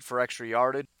fight for extra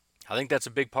yardage. I think that's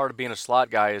a big part of being a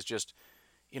slot guy is just,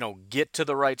 get to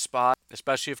the right spot,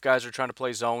 especially if guys are trying to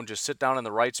play zone. Just sit down in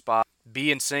the right spot.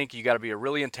 Be in sync. You got to be a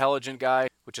really intelligent guy,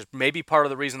 which is maybe part of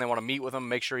the reason they want to meet with him,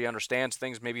 make sure he understands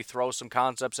things, maybe throw some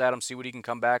concepts at him, see what he can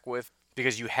come back with.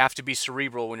 Because you have to be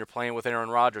cerebral when you're playing with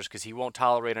Aaron Rodgers because he won't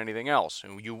tolerate anything else.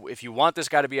 And if you want this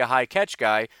guy to be a high catch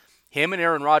guy, him and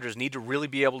Aaron Rodgers need to really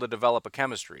be able to develop a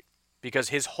chemistry. Because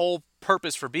his whole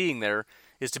purpose for being there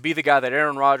is to be the guy that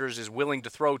Aaron Rodgers is willing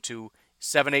to throw to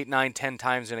 7, 8, 9, 10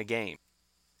 times in a game.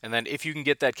 And then if you can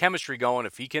get that chemistry going,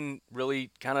 if he can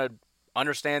really kind of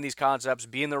understand these concepts,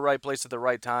 be in the right place at the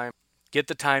right time, get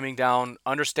the timing down,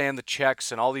 understand the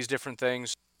checks and all these different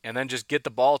things, and then just get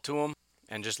the ball to him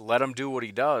and just let him do what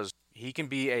he does, he can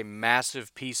be a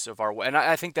massive piece of our... And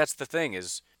I think that's the thing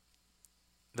is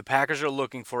the Packers are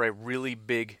looking for a really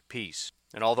big piece.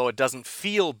 And although it doesn't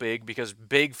feel big, because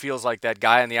big feels like that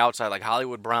guy on the outside, like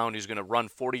Hollywood Brown, who's going to run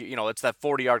 40, it's that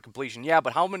 40-yard completion. Yeah,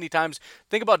 but how many times,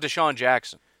 think about Deshaun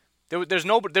Jackson. There's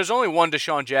only one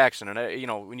Deshaun Jackson. And,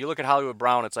 when you look at Hollywood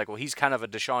Brown, it's like, well, he's kind of a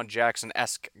Deshaun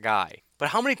Jackson-esque guy. But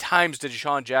how many times did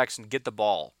Deshaun Jackson get the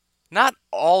ball? Not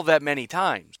all that many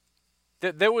times.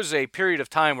 There was a period of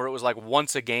time where it was like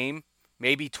once a game,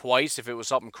 maybe twice if it was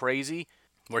something crazy,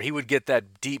 where he would get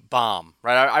that deep bomb,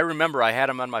 right? I remember I had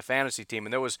him on my fantasy team,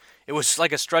 and it was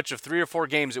like a stretch of 3 or 4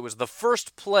 games. It was the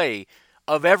first play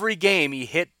of every game he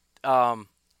hit,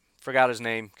 forgot his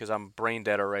name because I'm brain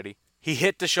dead already. he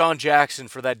hit Deshaun Jackson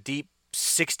for that deep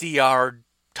 60-yard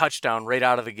touchdown right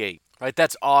out of the gate. Right?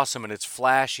 That's awesome, and it's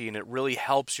flashy, and it really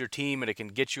helps your team, and it can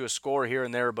get you a score here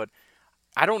and there, but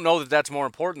I don't know that that's more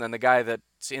important than the guy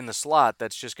that's in the slot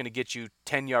that's just going to get you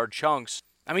 10-yard chunks.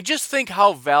 I mean, just think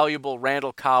how valuable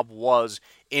Randall Cobb was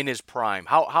in his prime,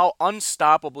 how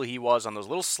unstoppable he was on those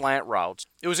little slant routes.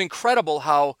 It was incredible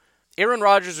how Aaron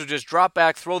Rodgers would just drop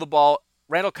back, throw the ball,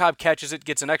 Randall Cobb catches it,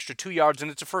 gets an extra 2 yards, and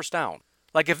it's a first down.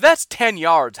 Like, if that's 10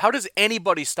 yards, how does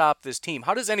anybody stop this team?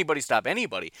 How does anybody stop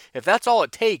anybody? If that's all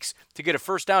it takes to get a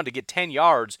first down, to get 10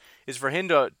 yards, is for him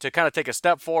to kind of take a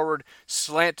step forward,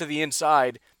 slant to the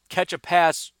inside, catch a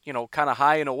pass, kind of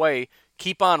high and away,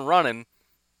 keep on running,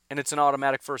 and it's an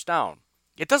automatic first down.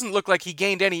 It doesn't look like he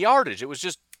gained any yardage. It was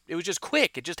just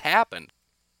quick. It just happened.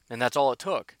 And that's all it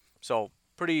took. So,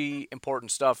 pretty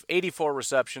important stuff. 84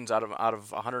 receptions out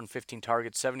of 115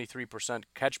 targets, 73%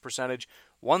 catch percentage,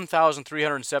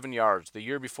 1,307 yards. The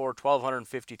year before,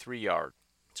 1,253 yards.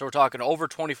 So we're talking over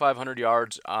 2,500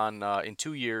 yards in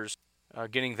 2 years,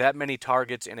 getting that many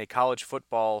targets in a college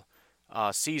football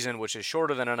season, which is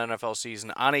shorter than an NFL season,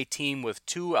 on a team with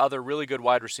two other really good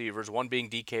wide receivers, one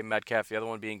being DK Metcalf, the other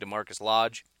one being DeMarcus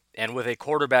Lodge. And with a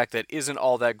quarterback that isn't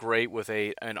all that great, with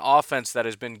an offense that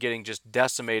has been getting just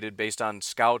decimated based on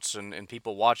scouts and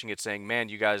people watching it saying, man,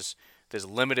 you guys, there's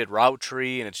limited route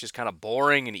tree, and it's just kind of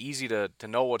boring and easy to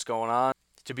know what's going on.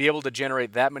 To be able to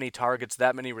generate that many targets,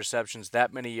 that many receptions,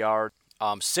 that many yards,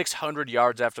 600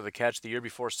 yards after the catch, the year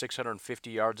before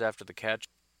 650 yards after the catch.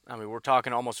 I mean, we're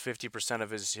talking almost 50%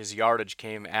 of his yardage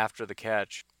came after the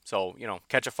catch. So,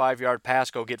 catch a 5-yard pass,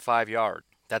 go get 5 yards.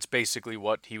 That's basically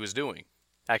what he was doing.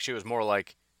 Actually, it was more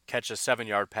like catch a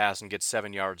 7-yard pass and get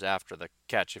 7 yards after the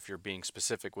catch, if you're being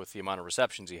specific with the amount of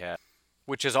receptions he had,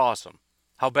 which is awesome.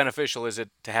 How beneficial is it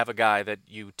to have a guy that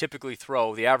you typically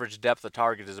throw, the average depth of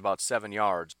target is about 7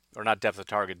 yards, or not depth of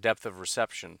target, depth of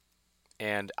reception.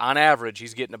 And on average,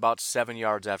 he's getting about 7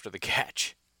 yards after the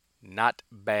catch. Not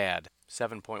bad.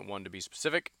 7.1 to be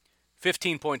specific.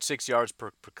 15.6 yards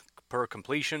per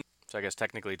completion. So I guess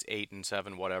technically it's 8 and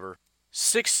 7, whatever.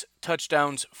 6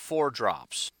 touchdowns, 4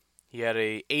 drops. He had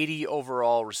a 80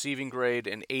 overall receiving grade,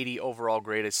 an 80 overall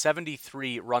grade, a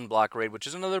 73 run block grade, which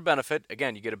is another benefit.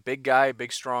 Again, you get a big guy,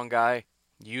 big strong guy.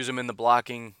 You use him in the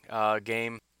blocking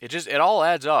game. It all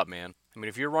adds up, man. I mean,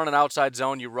 if you're running outside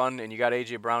zone, you run, and you got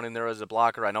A.J. Brown in there as a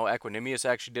blocker. I know Equanimous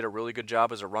actually did a really good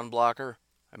job as a run blocker.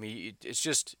 I mean,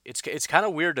 it's kind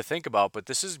of weird to think about, but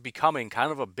this is becoming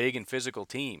kind of a big and physical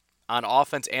team on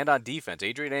offense and on defense.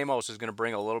 Adrian Amos is going to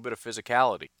bring a little bit of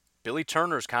physicality. Billy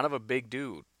Turner's kind of a big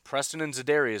dude. Preston and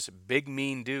Za'Darius, big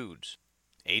mean dudes.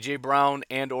 A.J. Brown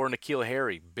and or N'Keal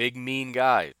Harry, big mean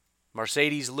guys.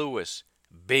 Mercedes Lewis,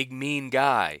 big mean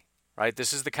guy. Right?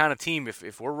 This is the kind of team,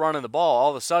 if we're running the ball, all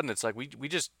of a sudden it's like we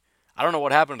just, I don't know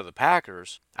what happened to the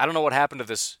Packers. I don't know what happened to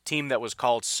this team that was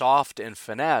called soft and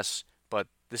finesse, but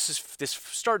this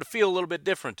started to feel a little bit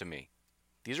different to me.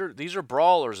 These are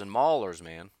brawlers and maulers,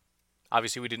 man.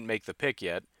 Obviously we didn't make the pick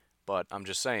yet, but I'm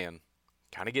just saying,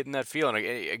 kind of getting that feeling.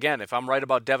 Again, if I'm right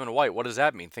about Devin White, what does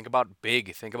that mean? Think about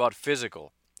big, think about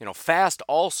physical. Fast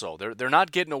also. They're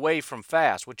not getting away from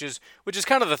fast, which is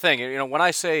kind of the thing. When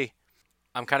I say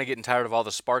I'm kind of getting tired of all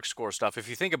the spark score stuff, if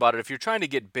you think about it, if you're trying to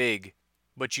get big,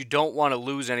 but you don't want to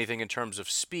lose anything in terms of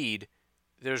speed,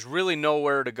 there's really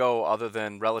nowhere to go other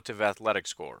than relative athletic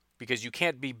score, because you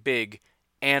can't be big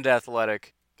and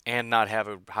athletic and not have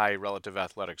a high relative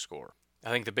athletic score. I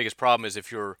think the biggest problem is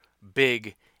if you're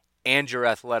big and you're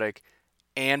athletic,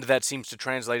 and that seems to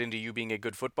translate into you being a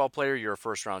good football player, you're a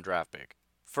first-round draft pick.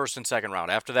 First and second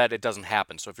round. After that, it doesn't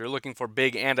happen. So if you're looking for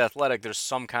big and athletic, there's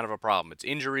some kind of a problem. It's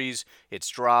injuries, it's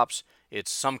drops,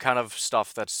 it's some kind of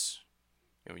stuff that's,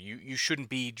 you shouldn't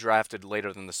be drafted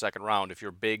later than the second round if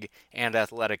you're big and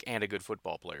athletic and a good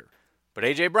football player. But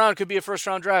A.J. Brown could be a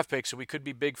first-round draft pick, so we could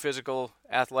be big, physical,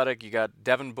 athletic. You got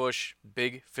Devin Bush,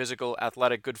 big, physical,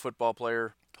 athletic, good football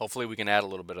player. Hopefully we can add a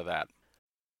little bit of that.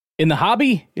 In the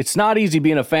hobby, it's not easy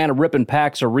being a fan of ripping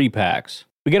packs or repacks.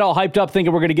 We get all hyped up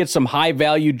thinking we're going to get some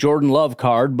high-value Jordan Love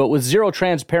card, but with zero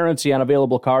transparency on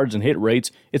available cards and hit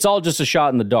rates, it's all just a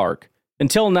shot in the dark.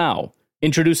 Until now,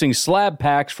 introducing slab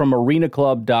packs from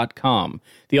arenaclub.com,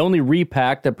 the only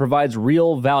repack that provides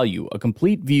real value, a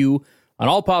complete view on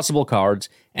all possible cards,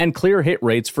 and clear hit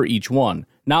rates for each one.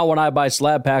 Now when I buy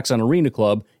slab packs on Arena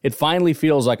Club, it finally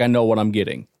feels like I know what I'm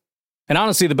getting. And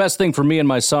honestly, the best thing for me and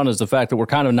my son is the fact that we're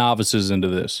kind of novices into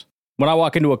this. When I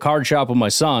walk into a card shop with my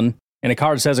son, and a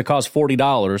card says it costs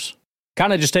 $40,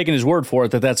 kind of just taking his word for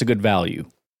it that that's a good value.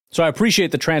 So I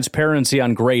appreciate the transparency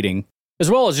on grading, as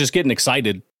well as just getting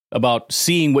excited about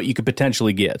seeing what you could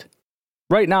potentially get.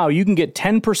 Right now, you can get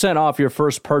 10% off your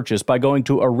first purchase by going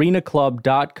to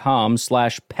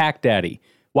arenaclub.com/packdaddy.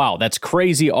 Wow, that's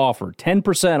crazy offer.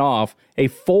 10% off a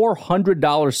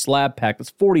 $400 slab pack.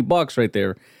 That's $40 right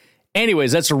there.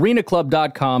 Anyways, that's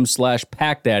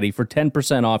arenaclub.com/packdaddy for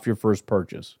 10% off your first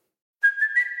purchase.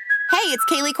 Hey, it's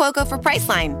Kaylee Cuoco for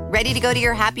Priceline. Ready to go to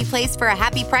your happy place for a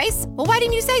happy price? Well, why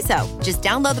didn't you say so? Just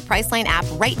download the Priceline app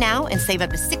right now and save up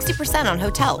to 60% on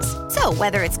hotels. So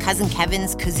whether it's Cousin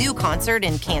Kevin's Kazoo Concert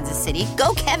in Kansas City,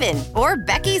 go Kevin, or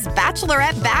Becky's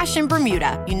Bachelorette Bash in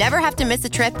Bermuda, you never have to miss a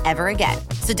trip ever again.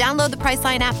 So download the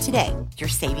Priceline app today. Your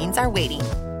savings are waiting.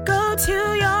 Go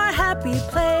to your happy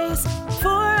place for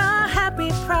a happy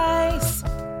price.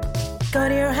 Go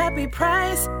to your happy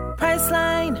price,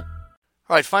 Priceline.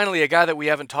 All right, finally, a guy that we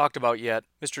haven't talked about yet,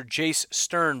 Mr. Jace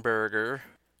Sternberger.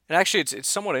 And actually, it's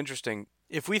somewhat interesting.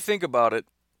 If we think about it,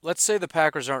 let's say the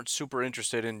Packers aren't super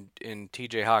interested in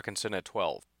T.J. Hockenson at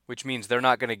 12, which means they're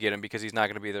not going to get him because he's not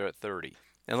going to be there at 30.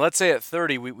 And let's say at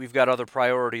 30, we've got other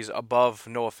priorities above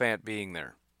Noah Fant being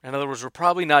there. In other words, we're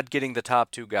probably not getting the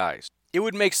top two guys. It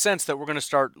would make sense that we're going to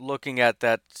start looking at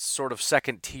that sort of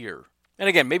second tier. And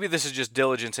again, maybe this is just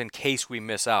diligence in case we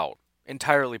miss out.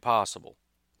 Entirely possible.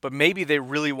 But maybe they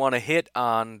really want to hit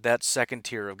on that second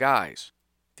tier of guys.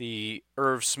 The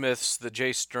Irv Smiths, the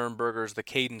Jace Sternbergers, the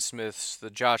Caden Smiths, the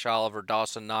Josh Oliver,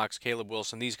 Dawson Knox, Caleb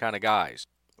Wilson, these kind of guys.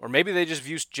 Or maybe they just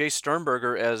view Jace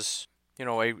Sternberger as,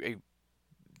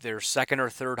 their second or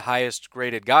third highest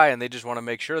graded guy, and they just want to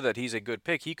make sure that he's a good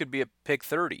pick. He could be a pick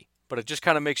 30. But it just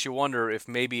kind of makes you wonder if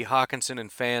maybe Hockenson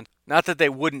and Fant, not that they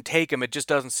wouldn't take him, it just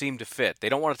doesn't seem to fit. They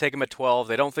don't want to take him at 12.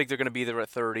 They don't think they're going to be there at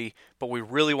 30. But we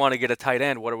really want to get a tight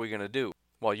end. What are we going to do?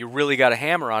 Well, you really got to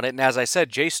hammer on it. And as I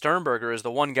said, Jace Sternberger is the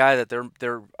one guy that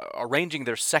they're arranging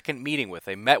their second meeting with.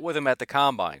 They met with him at the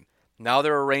Combine. Now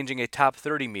they're arranging a top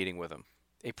 30 meeting with him.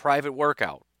 A private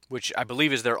workout, which I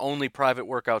believe is their only private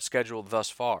workout scheduled thus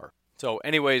far. So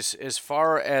anyways, as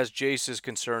far as Jace is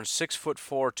concerned,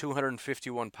 6'4",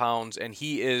 251 pounds, and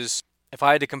he is, if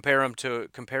I had to compare him to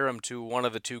one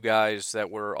of the two guys that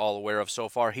we're all aware of so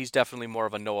far, he's definitely more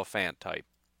of a Noah Fant type.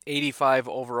 85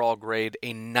 overall grade,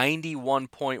 a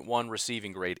 91.1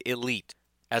 receiving grade, elite.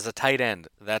 As a tight end,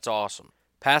 that's awesome.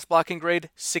 Pass blocking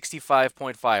grade,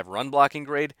 65.5. Run blocking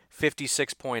grade,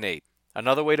 56.8.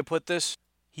 Another way to put this,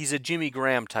 he's a Jimmy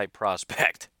Graham type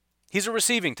prospect. He's a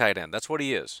receiving tight end, that's what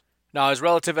he is. Now, his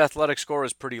relative athletic score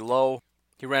is pretty low.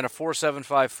 He ran a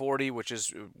 4.75 40, which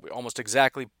is almost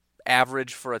exactly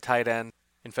average for a tight end.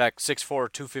 In fact,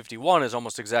 6'4", 251 is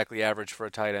almost exactly average for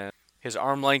a tight end. His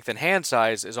arm length and hand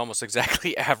size is almost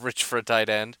exactly average for a tight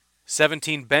end.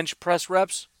 17 bench press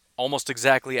reps, almost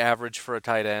exactly average for a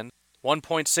tight end.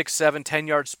 1.67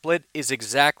 10-yard split is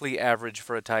exactly average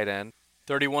for a tight end.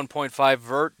 31.5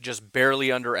 vert, just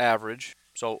barely under average,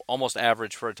 so almost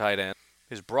average for a tight end.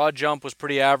 His broad jump was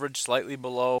pretty average, slightly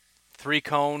below.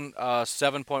 3-cone,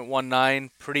 7.19,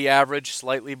 pretty average,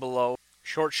 slightly below.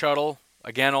 Short shuttle,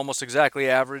 again, almost exactly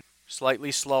average,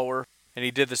 slightly slower. And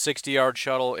he did the 60-yard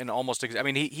shuttle in almost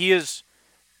he is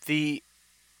the...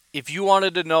 If you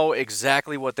wanted to know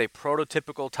exactly what a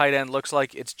prototypical tight end looks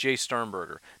like, it's Jace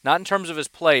Sternberger. Not in terms of his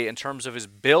play, in terms of his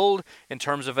build, in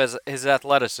terms of his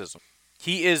athleticism.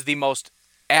 He is the most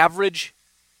average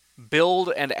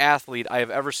build and athlete I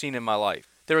have ever seen in my life.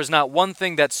 There is not one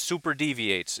thing that super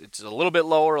deviates. It's a little bit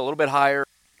lower, a little bit higher,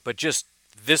 but just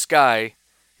this guy,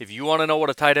 if you want to know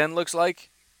what a tight end looks like,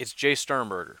 it's Jace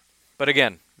Sternberger. But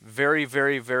again, very,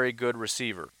 very, very good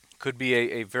receiver. Could be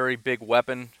a very big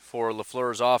weapon for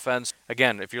LaFleur's offense.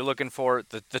 Again, if you're looking for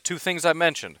the two things I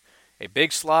mentioned, a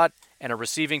big slot and a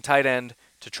receiving tight end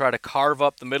to try to carve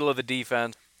up the middle of the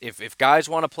defense. If guys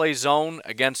want to play zone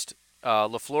against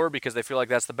LaFleur because they feel like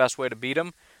that's the best way to beat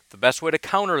him, the best way to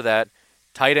counter that,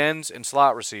 tight ends and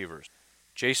slot receivers.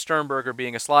 Jace Sternberger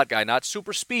being a slot guy, not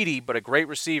super speedy, but a great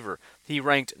receiver. He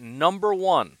ranked number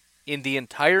 1 in the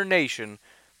entire nation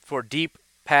for deep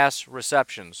pass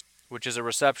receptions, which is a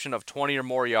reception of 20 or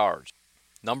more yards.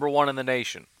 Number 1 in the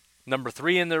nation. Number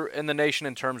 3 in the nation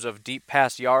in terms of deep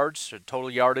pass yards, total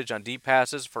yardage on deep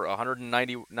passes for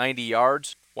 190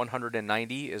 yards.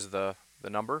 190 is the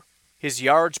number. His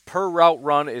yards per route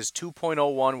run is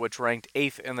 2.01, which ranked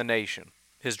 8th in the nation.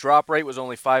 His drop rate was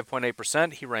only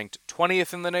 5.8%. He ranked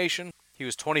 20th in the nation. He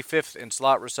was 25th in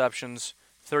slot receptions,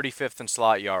 35th in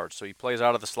slot yards. So he plays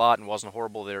out of the slot and wasn't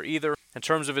horrible there either. In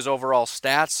terms of his overall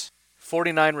stats,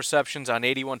 49 receptions on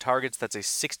 81 targets. That's a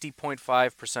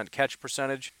 60.5% catch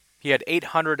percentage. He had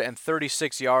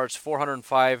 836 yards,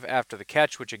 405 after the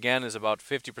catch, which again is about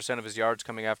 50% of his yards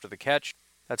coming after the catch.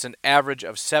 That's an average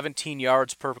of 17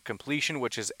 yards per completion,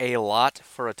 which is a lot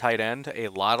for a tight end, a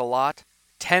lot.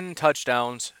 10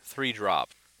 touchdowns, 3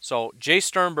 drops. So Jay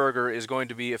Sternberger is going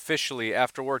to be officially,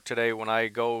 after work today, when I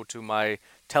go to my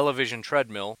television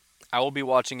treadmill, I will be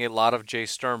watching a lot of Jay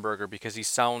Sternberger because he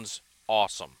sounds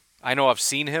awesome. I know I've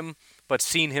seen him, but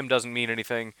seeing him doesn't mean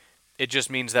anything. It just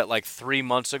means that like 3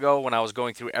 months ago when I was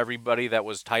going through everybody that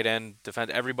was tight end,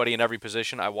 defense, everybody in every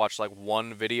position, I watched like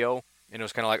one video, and it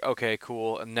was kind of like, okay,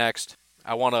 cool, and next,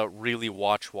 I want to really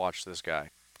watch this guy.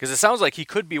 Because it sounds like he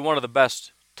could be one of the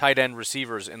best tight end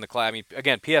receivers in the class. I mean,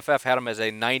 again, PFF had him as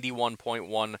a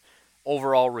 91.1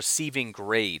 overall receiving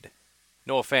grade.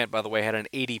 Noah Fant, by the way, had an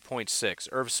 80.6.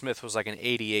 Irv Smith was like an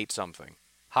 88-something.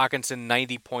 Hawkinson,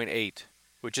 90.8,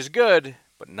 which is good,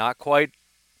 but not quite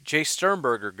Jay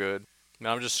Sternberger good. I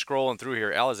mean, I'm just scrolling through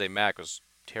here. Alize Mack was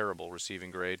terrible receiving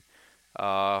grade.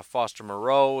 Foster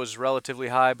Moreau was relatively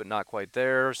high, but not quite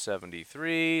there.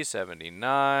 73,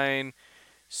 79,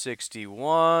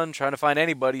 61. Trying to find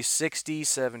anybody. 60,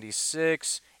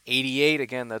 76, 88.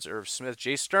 Again, that's Irv Smith.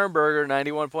 Jay Sternberger,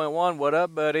 91.1. What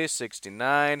up, buddy?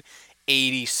 69,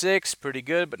 86. Pretty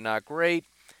good, but not great.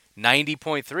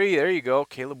 90.3. There you go.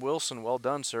 Caleb Wilson. Well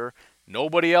done, sir.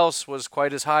 Nobody else was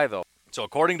quite as high, though. So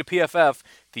according to PFF,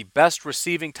 the best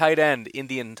receiving tight end in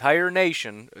the entire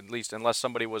nation, at least unless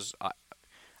somebody was,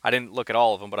 I didn't look at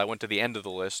all of them, but I went to the end of the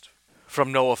list,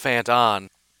 from Noah Fant on.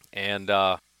 And,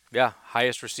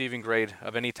 highest receiving grade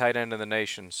of any tight end in the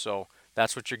nation. So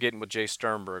that's what you're getting with Jay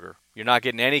Sternberger. You're not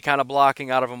getting any kind of blocking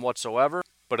out of him whatsoever,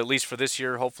 but at least for this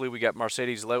year, hopefully we got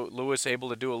Marcedes Lewis able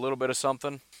to do a little bit of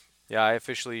something. Yeah, I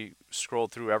officially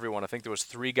scrolled through everyone. I think there was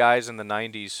 3 guys in the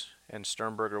 90s, and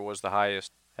Sternberger was the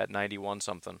highest at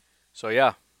 91-something. So,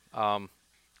 yeah,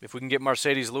 if we can get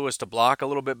Marcedes Lewis to block a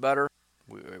little bit better,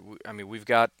 we've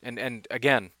got, and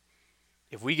again,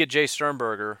 if we get Jay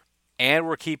Sternberger and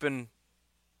we're keeping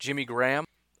Jimmy Graham,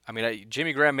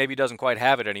 Jimmy Graham maybe doesn't quite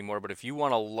have it anymore, but if you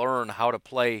want to learn how to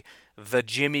play the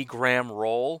Jimmy Graham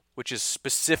role, which is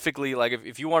specifically like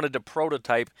if you wanted to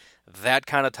prototype that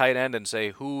kind of tight end and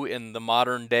say who in the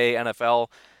modern day NFL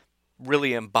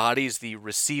really embodies the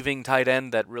receiving tight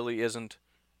end that really isn't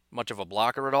much of a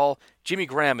blocker at all, Jimmy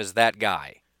Graham is that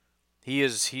guy. He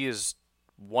is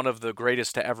one of the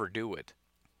greatest to ever do it,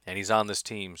 and he's on this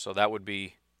team, so that would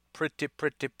be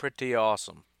pretty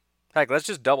awesome. Heck, let's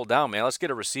just double down, man. Let's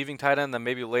get a receiving tight end, then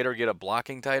maybe later get a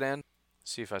blocking tight end.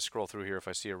 See if I scroll through here if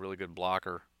I see a really good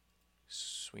blocker.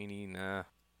 Sweeney, nah.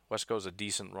 Wesco's a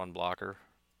decent run blocker.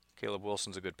 Caleb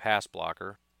Wilson's a good pass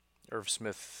blocker. Irv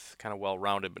Smith, kind of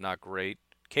well-rounded, but not great.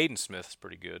 Caden Smith's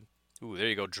pretty good. Ooh, there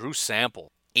you go. Drew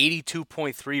Sample,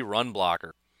 82.3 run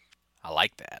blocker. I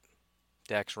like that.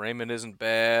 Dax Raymond isn't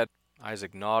bad.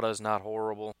 Isaac Naughta's not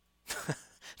horrible.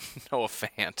 Noah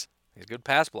Fant. He's a good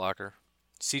pass blocker.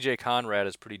 CJ Conrad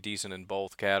is pretty decent in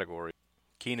both categories.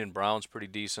 Keenan Brown's pretty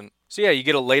decent. So yeah, you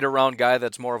get a later round guy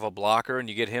that's more of a blocker, and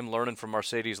you get him learning from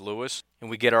Marcedes Lewis, and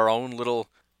we get our own little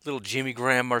Jimmy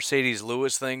Graham Marcedes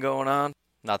Lewis thing going on.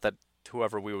 Not that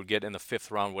whoever we would get in the 5th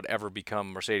round would ever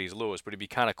become Marcedes Lewis, but it'd be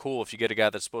kind of cool if you get a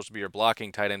guy that's supposed to be your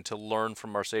blocking tight end to learn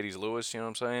from Marcedes Lewis, you know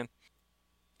what I'm saying?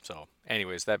 So,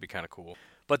 anyways, that'd be kind of cool.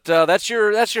 But that's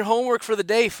your homework for the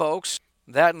day, folks.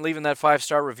 That and leaving that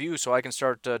 5-star review so I can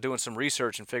start doing some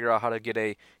research and figure out how to get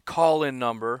a call-in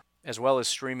number, as well as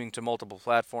streaming to multiple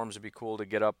platforms. It'd be cool to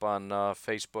get up on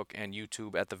Facebook and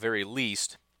YouTube at the very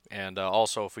least. And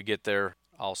also, if we get there,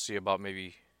 I'll see about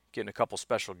maybe getting a couple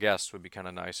special guests would be kind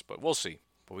of nice. But we'll see.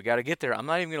 But we got to get there. I'm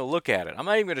not even going to look at it. I'm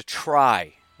not even going to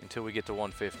try until we get to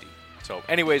 150. So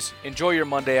anyways, enjoy your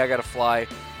Monday. I got to fly.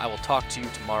 I will talk to you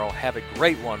tomorrow. Have a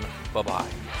great one. Bye-bye.